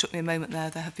 it took me a moment there.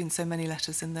 There have been so many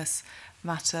letters in this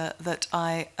matter that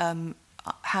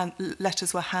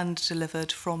letters were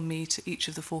hand-delivered from me to each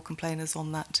of the 4 complainers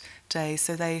on that day.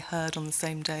 So they heard on the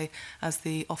same day as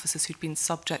the officers who'd been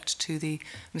subject to the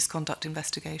misconduct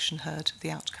investigation heard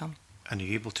the outcome. And are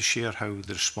you able to share how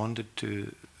they responded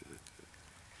to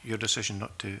your decision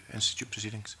not to institute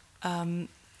proceedings?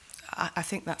 I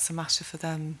think that's a matter for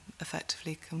them,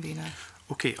 effectively, Convener.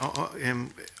 Okay,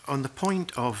 on the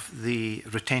point of the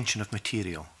retention of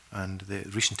material and the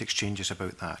recent exchanges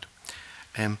about that,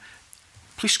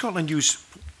 Police Scotland use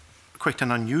quite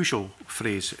an unusual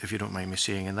phrase, if you don't mind me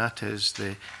saying, and that is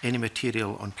any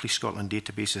material on Police Scotland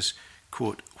databases,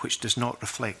 quote, which does not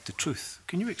reflect the truth.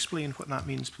 Can you explain what that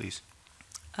means, please?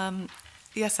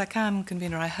 Yes, I can,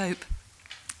 Convener, I hope.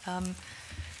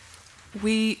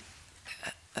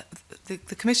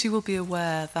 The committee will be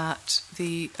aware that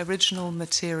the original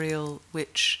material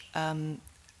which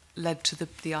led to the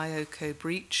IOCO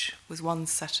breach was one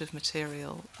set of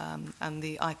material, and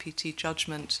the IPT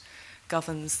judgment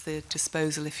governs the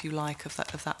disposal, if you like, of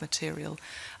that material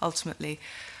ultimately.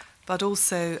 But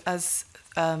also, as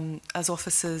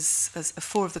officers, as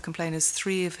 4 of the complainers,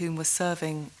 3 of whom were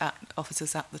serving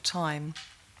officers at the time,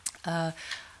 I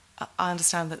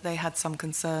understand that they had some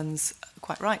concerns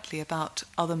quite rightly, about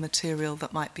other material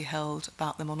that might be held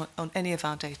about them on any of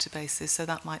our databases. So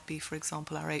that might be, for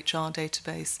example, our HR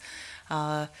database,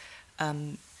 our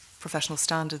professional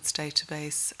standards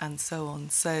database, and so on.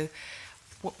 So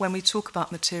when we talk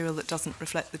about material that doesn't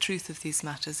reflect the truth of these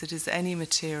matters, it is any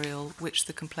material which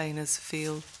the complainers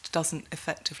feel doesn't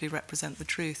effectively represent the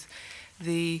truth.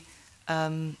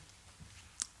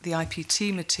 The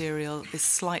IPT material is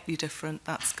slightly different.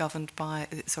 That's governed by,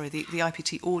 the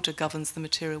IPT order governs the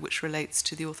material which relates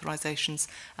to the authorisations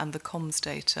and the comms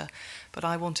data. But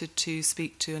I wanted to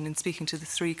speak to, and in speaking to the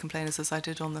 3 complainers as I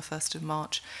did on the 1st of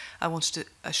March, I wanted to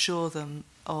assure them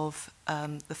of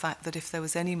the fact that if there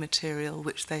was any material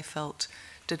which they felt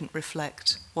didn't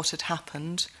reflect what had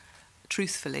happened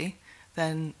truthfully,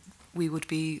 then we would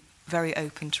be very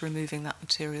open to removing that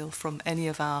material from any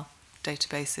of our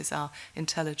databases, our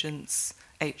intelligence,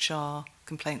 HR,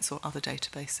 complaints or other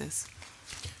databases.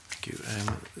 Thank you.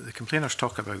 The complainers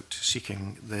talk about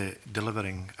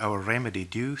delivering our remedy.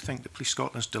 Do you think that Police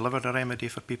Scotland's delivered a remedy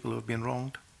for people who have been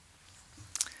wronged?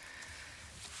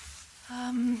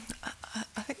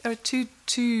 I think there are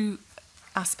two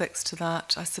aspects to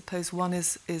that. I suppose one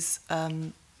is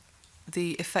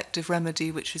the effective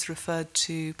remedy which is referred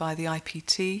to by the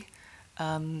IPT,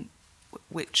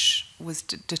 which was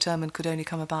determined could only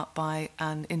come about by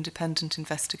an independent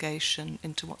investigation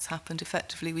into what's happened.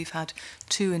 Effectively, we've had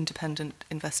 2 independent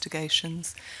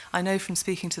investigations. I know from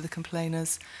speaking to the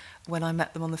complainers when I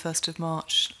met them on the 1st of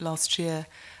March last year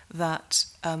that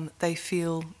they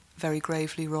feel very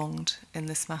gravely wronged in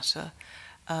this matter.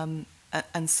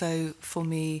 And so for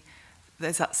me,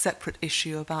 there's that separate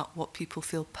issue about what people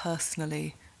feel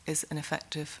personally is an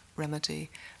effective remedy.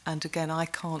 And again, I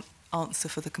can't answer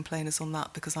for the complainers on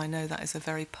that because I know that is a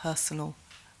very personal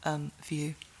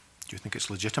view. Do you think it's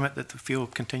legitimate that they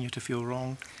continue to feel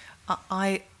wrong?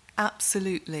 I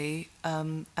absolutely,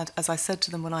 and as I said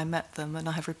to them when I met them, and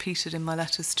I have repeated in my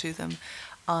letters to them,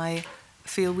 I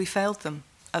feel we failed them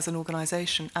as an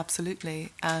organisation,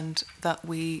 absolutely, and that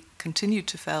we continued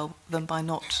to fail them by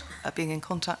not being in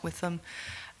contact with them,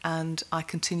 and I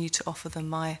continue to offer them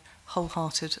my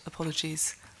wholehearted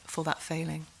apologies for that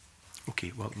failing.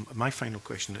 Okay, well, my final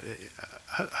question,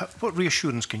 what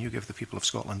reassurance can you give the people of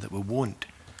Scotland that we won't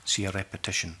see a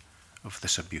repetition of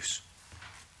this abuse?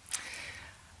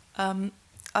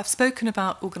 I've spoken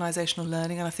about organisational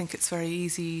learning, and I think it's very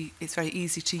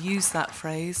easy to use that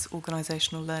phrase,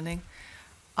 organisational learning.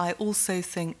 I also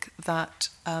think that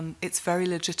it's very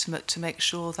legitimate to make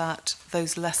sure that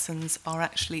those lessons are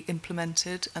actually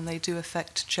implemented and they do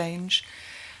affect change.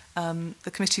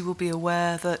 The committee will be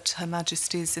aware that Her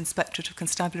Majesty's Inspectorate of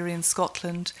Constabulary in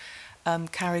Scotland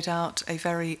carried out a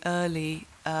very early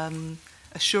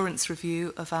assurance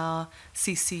review of our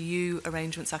CCU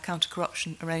arrangements, our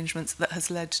counter-corruption arrangements, that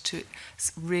has led to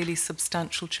really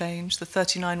substantial change. The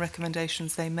 39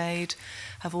 recommendations they made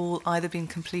have all either been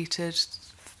completed,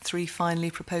 3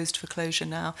 finally proposed for closure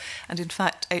now, and in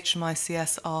fact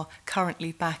HMICS are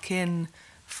currently back in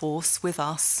force with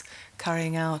us,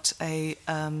 carrying out a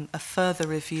further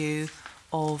review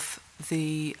of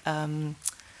the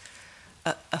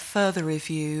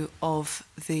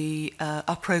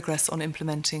our progress on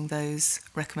implementing those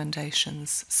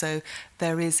recommendations. So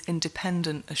there is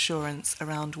independent assurance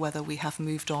around whether we have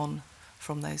moved on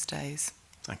from those days.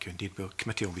 Thank you indeed. The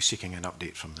committee will be seeking an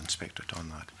update from the Inspectorate on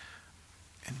that.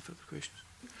 Any further questions?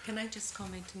 Can I just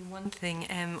comment on one thing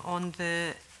on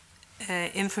the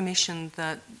information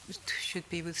that should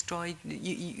be withdrawn?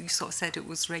 You sort of said it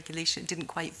was regulation, it didn't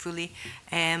quite fully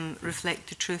reflect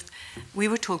the truth. We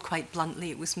were told quite bluntly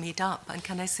it was made up, and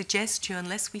can I suggest to you,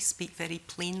 unless we speak very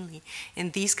plainly in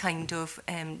these kind of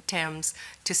terms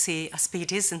to say a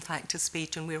spade is in fact a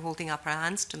spade and we're holding up our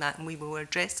hands to that and we will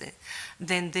address it,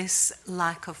 then this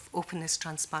lack of openness,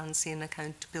 transparency and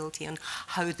accountability on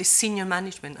how the senior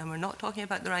management, and we're not talking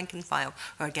about the rank and file,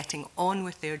 are getting on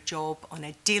with their job on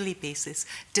a daily basis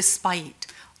despite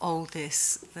all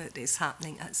this that is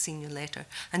happening at senior letter.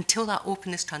 Until that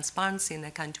openness, transparency and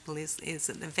accountability is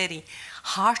at the very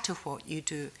heart of what you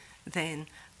do, then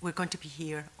we're going to be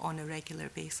here on a regular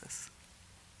basis.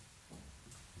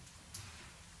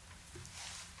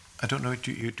 I don't know,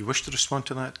 do you wish to respond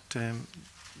to that,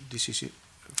 DCC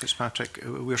Fitzpatrick?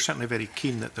 We're certainly very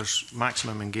keen that there's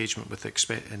maximum engagement with the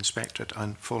Inspectorate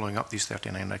and following up these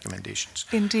 39 recommendations.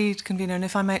 Indeed, Convener, and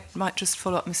if I might just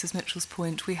follow up Mrs Mitchell's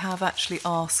point, we have actually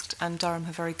asked, and Durham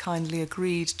have very kindly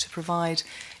agreed, to provide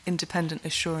independent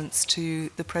assurance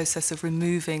to the process of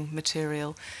removing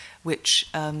material which,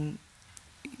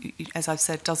 as I've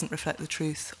said, doesn't reflect the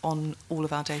truth on all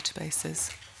of our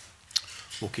databases.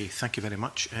 Okay, thank you very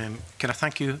much. Can I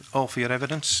thank you all for your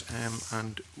evidence,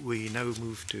 and we now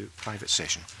move to private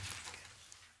session.